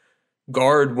the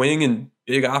guard, wing, and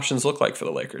big options look like for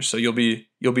the Lakers. So you'll be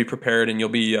prepared, and you'll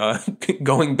be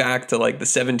going back to like the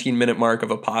 17-minute mark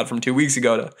of a pod from 2 weeks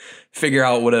ago to figure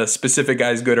out what a specific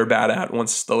guy's good or bad at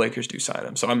once the Lakers do sign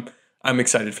him. So I'm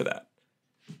excited for that.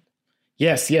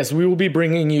 Yes, we will be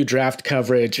bringing you draft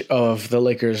coverage of the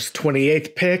Lakers'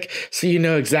 28th pick, so you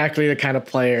know exactly the kind of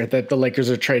player that the Lakers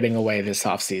are trading away this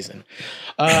offseason.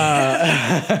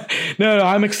 No,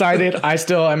 I'm excited.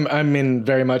 I'm in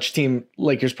very much team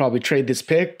Lakers probably trade this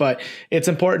pick, but it's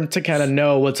important to kind of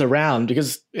know what's around,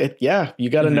 because you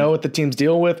got to know what the team's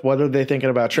dealing with, what are they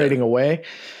thinking about trading away,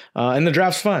 and the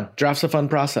draft's fun. Draft's a fun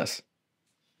process.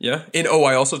 Yeah. And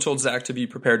I also told Zach to be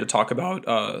prepared to talk about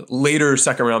later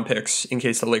second round picks in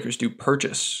case the Lakers do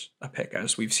purchase a pick,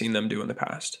 as we've seen them do in the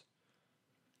past.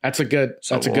 That's a good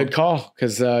call,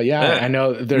 because I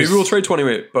know there's, maybe we'll trade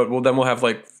 28, but then we'll have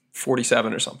like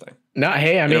 47 or something. No,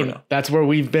 hey, I mean, that's where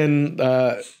we've been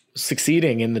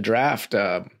succeeding in the draft.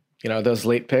 Those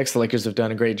late picks, the Lakers have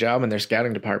done a great job in their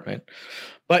scouting department.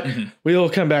 But we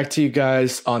will come back to you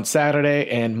guys on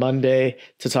Saturday and Monday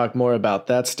to talk more about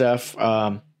that stuff.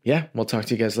 We'll talk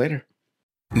to you guys later.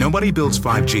 Nobody builds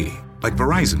 5G like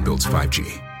Verizon builds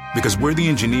 5G, because we're the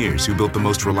engineers who built the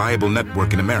most reliable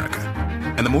network in America.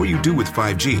 And the more you do with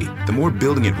 5G, the more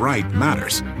building it right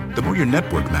matters. The more your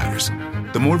network matters.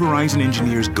 The more Verizon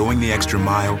engineers going the extra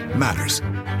mile matters.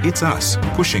 It's us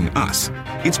pushing us.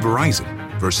 It's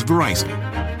Verizon versus Verizon.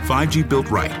 5G built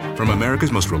right from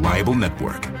America's most reliable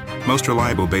network. Most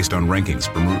reliable based on rankings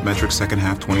from RootMetrics second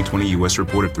half 2020 U.S.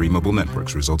 report of 3 mobile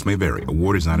networks. Results may vary.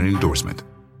 Award is not an endorsement.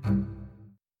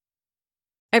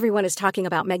 Everyone is talking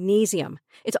about magnesium.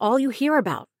 It's all you hear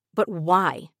about. But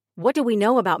why? What do we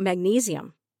know about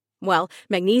magnesium? Well,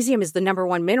 magnesium is the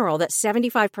 #1 mineral that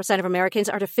 75% of Americans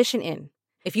are deficient in.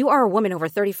 If you are a woman over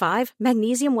 35,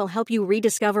 magnesium will help you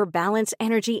rediscover balance,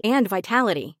 energy, and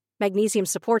vitality. Magnesium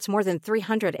supports more than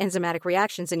 300 enzymatic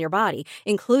reactions in your body,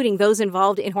 including those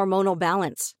involved in hormonal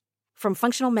balance. From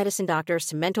functional medicine doctors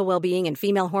to mental well-being and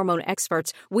female hormone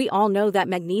experts, we all know that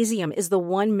magnesium is the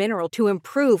one mineral to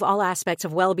improve all aspects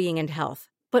of well-being and health.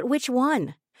 But which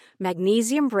one?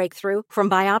 Magnesium Breakthrough from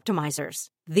Bioptimizers,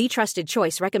 the trusted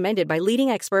choice recommended by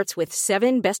leading experts with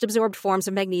 7 best-absorbed forms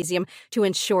of magnesium to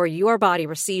ensure your body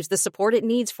receives the support it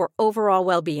needs for overall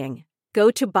well-being. Go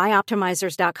to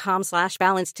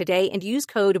bioptimizers.com/balance today and use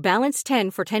code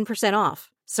BALANCE10 for 10%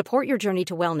 off. Support your journey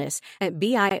to wellness at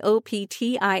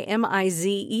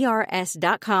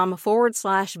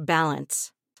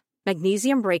bioptimizers.com/balance.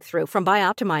 Magnesium Breakthrough from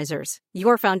Bioptimizers,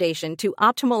 your foundation to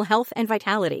optimal health and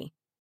vitality.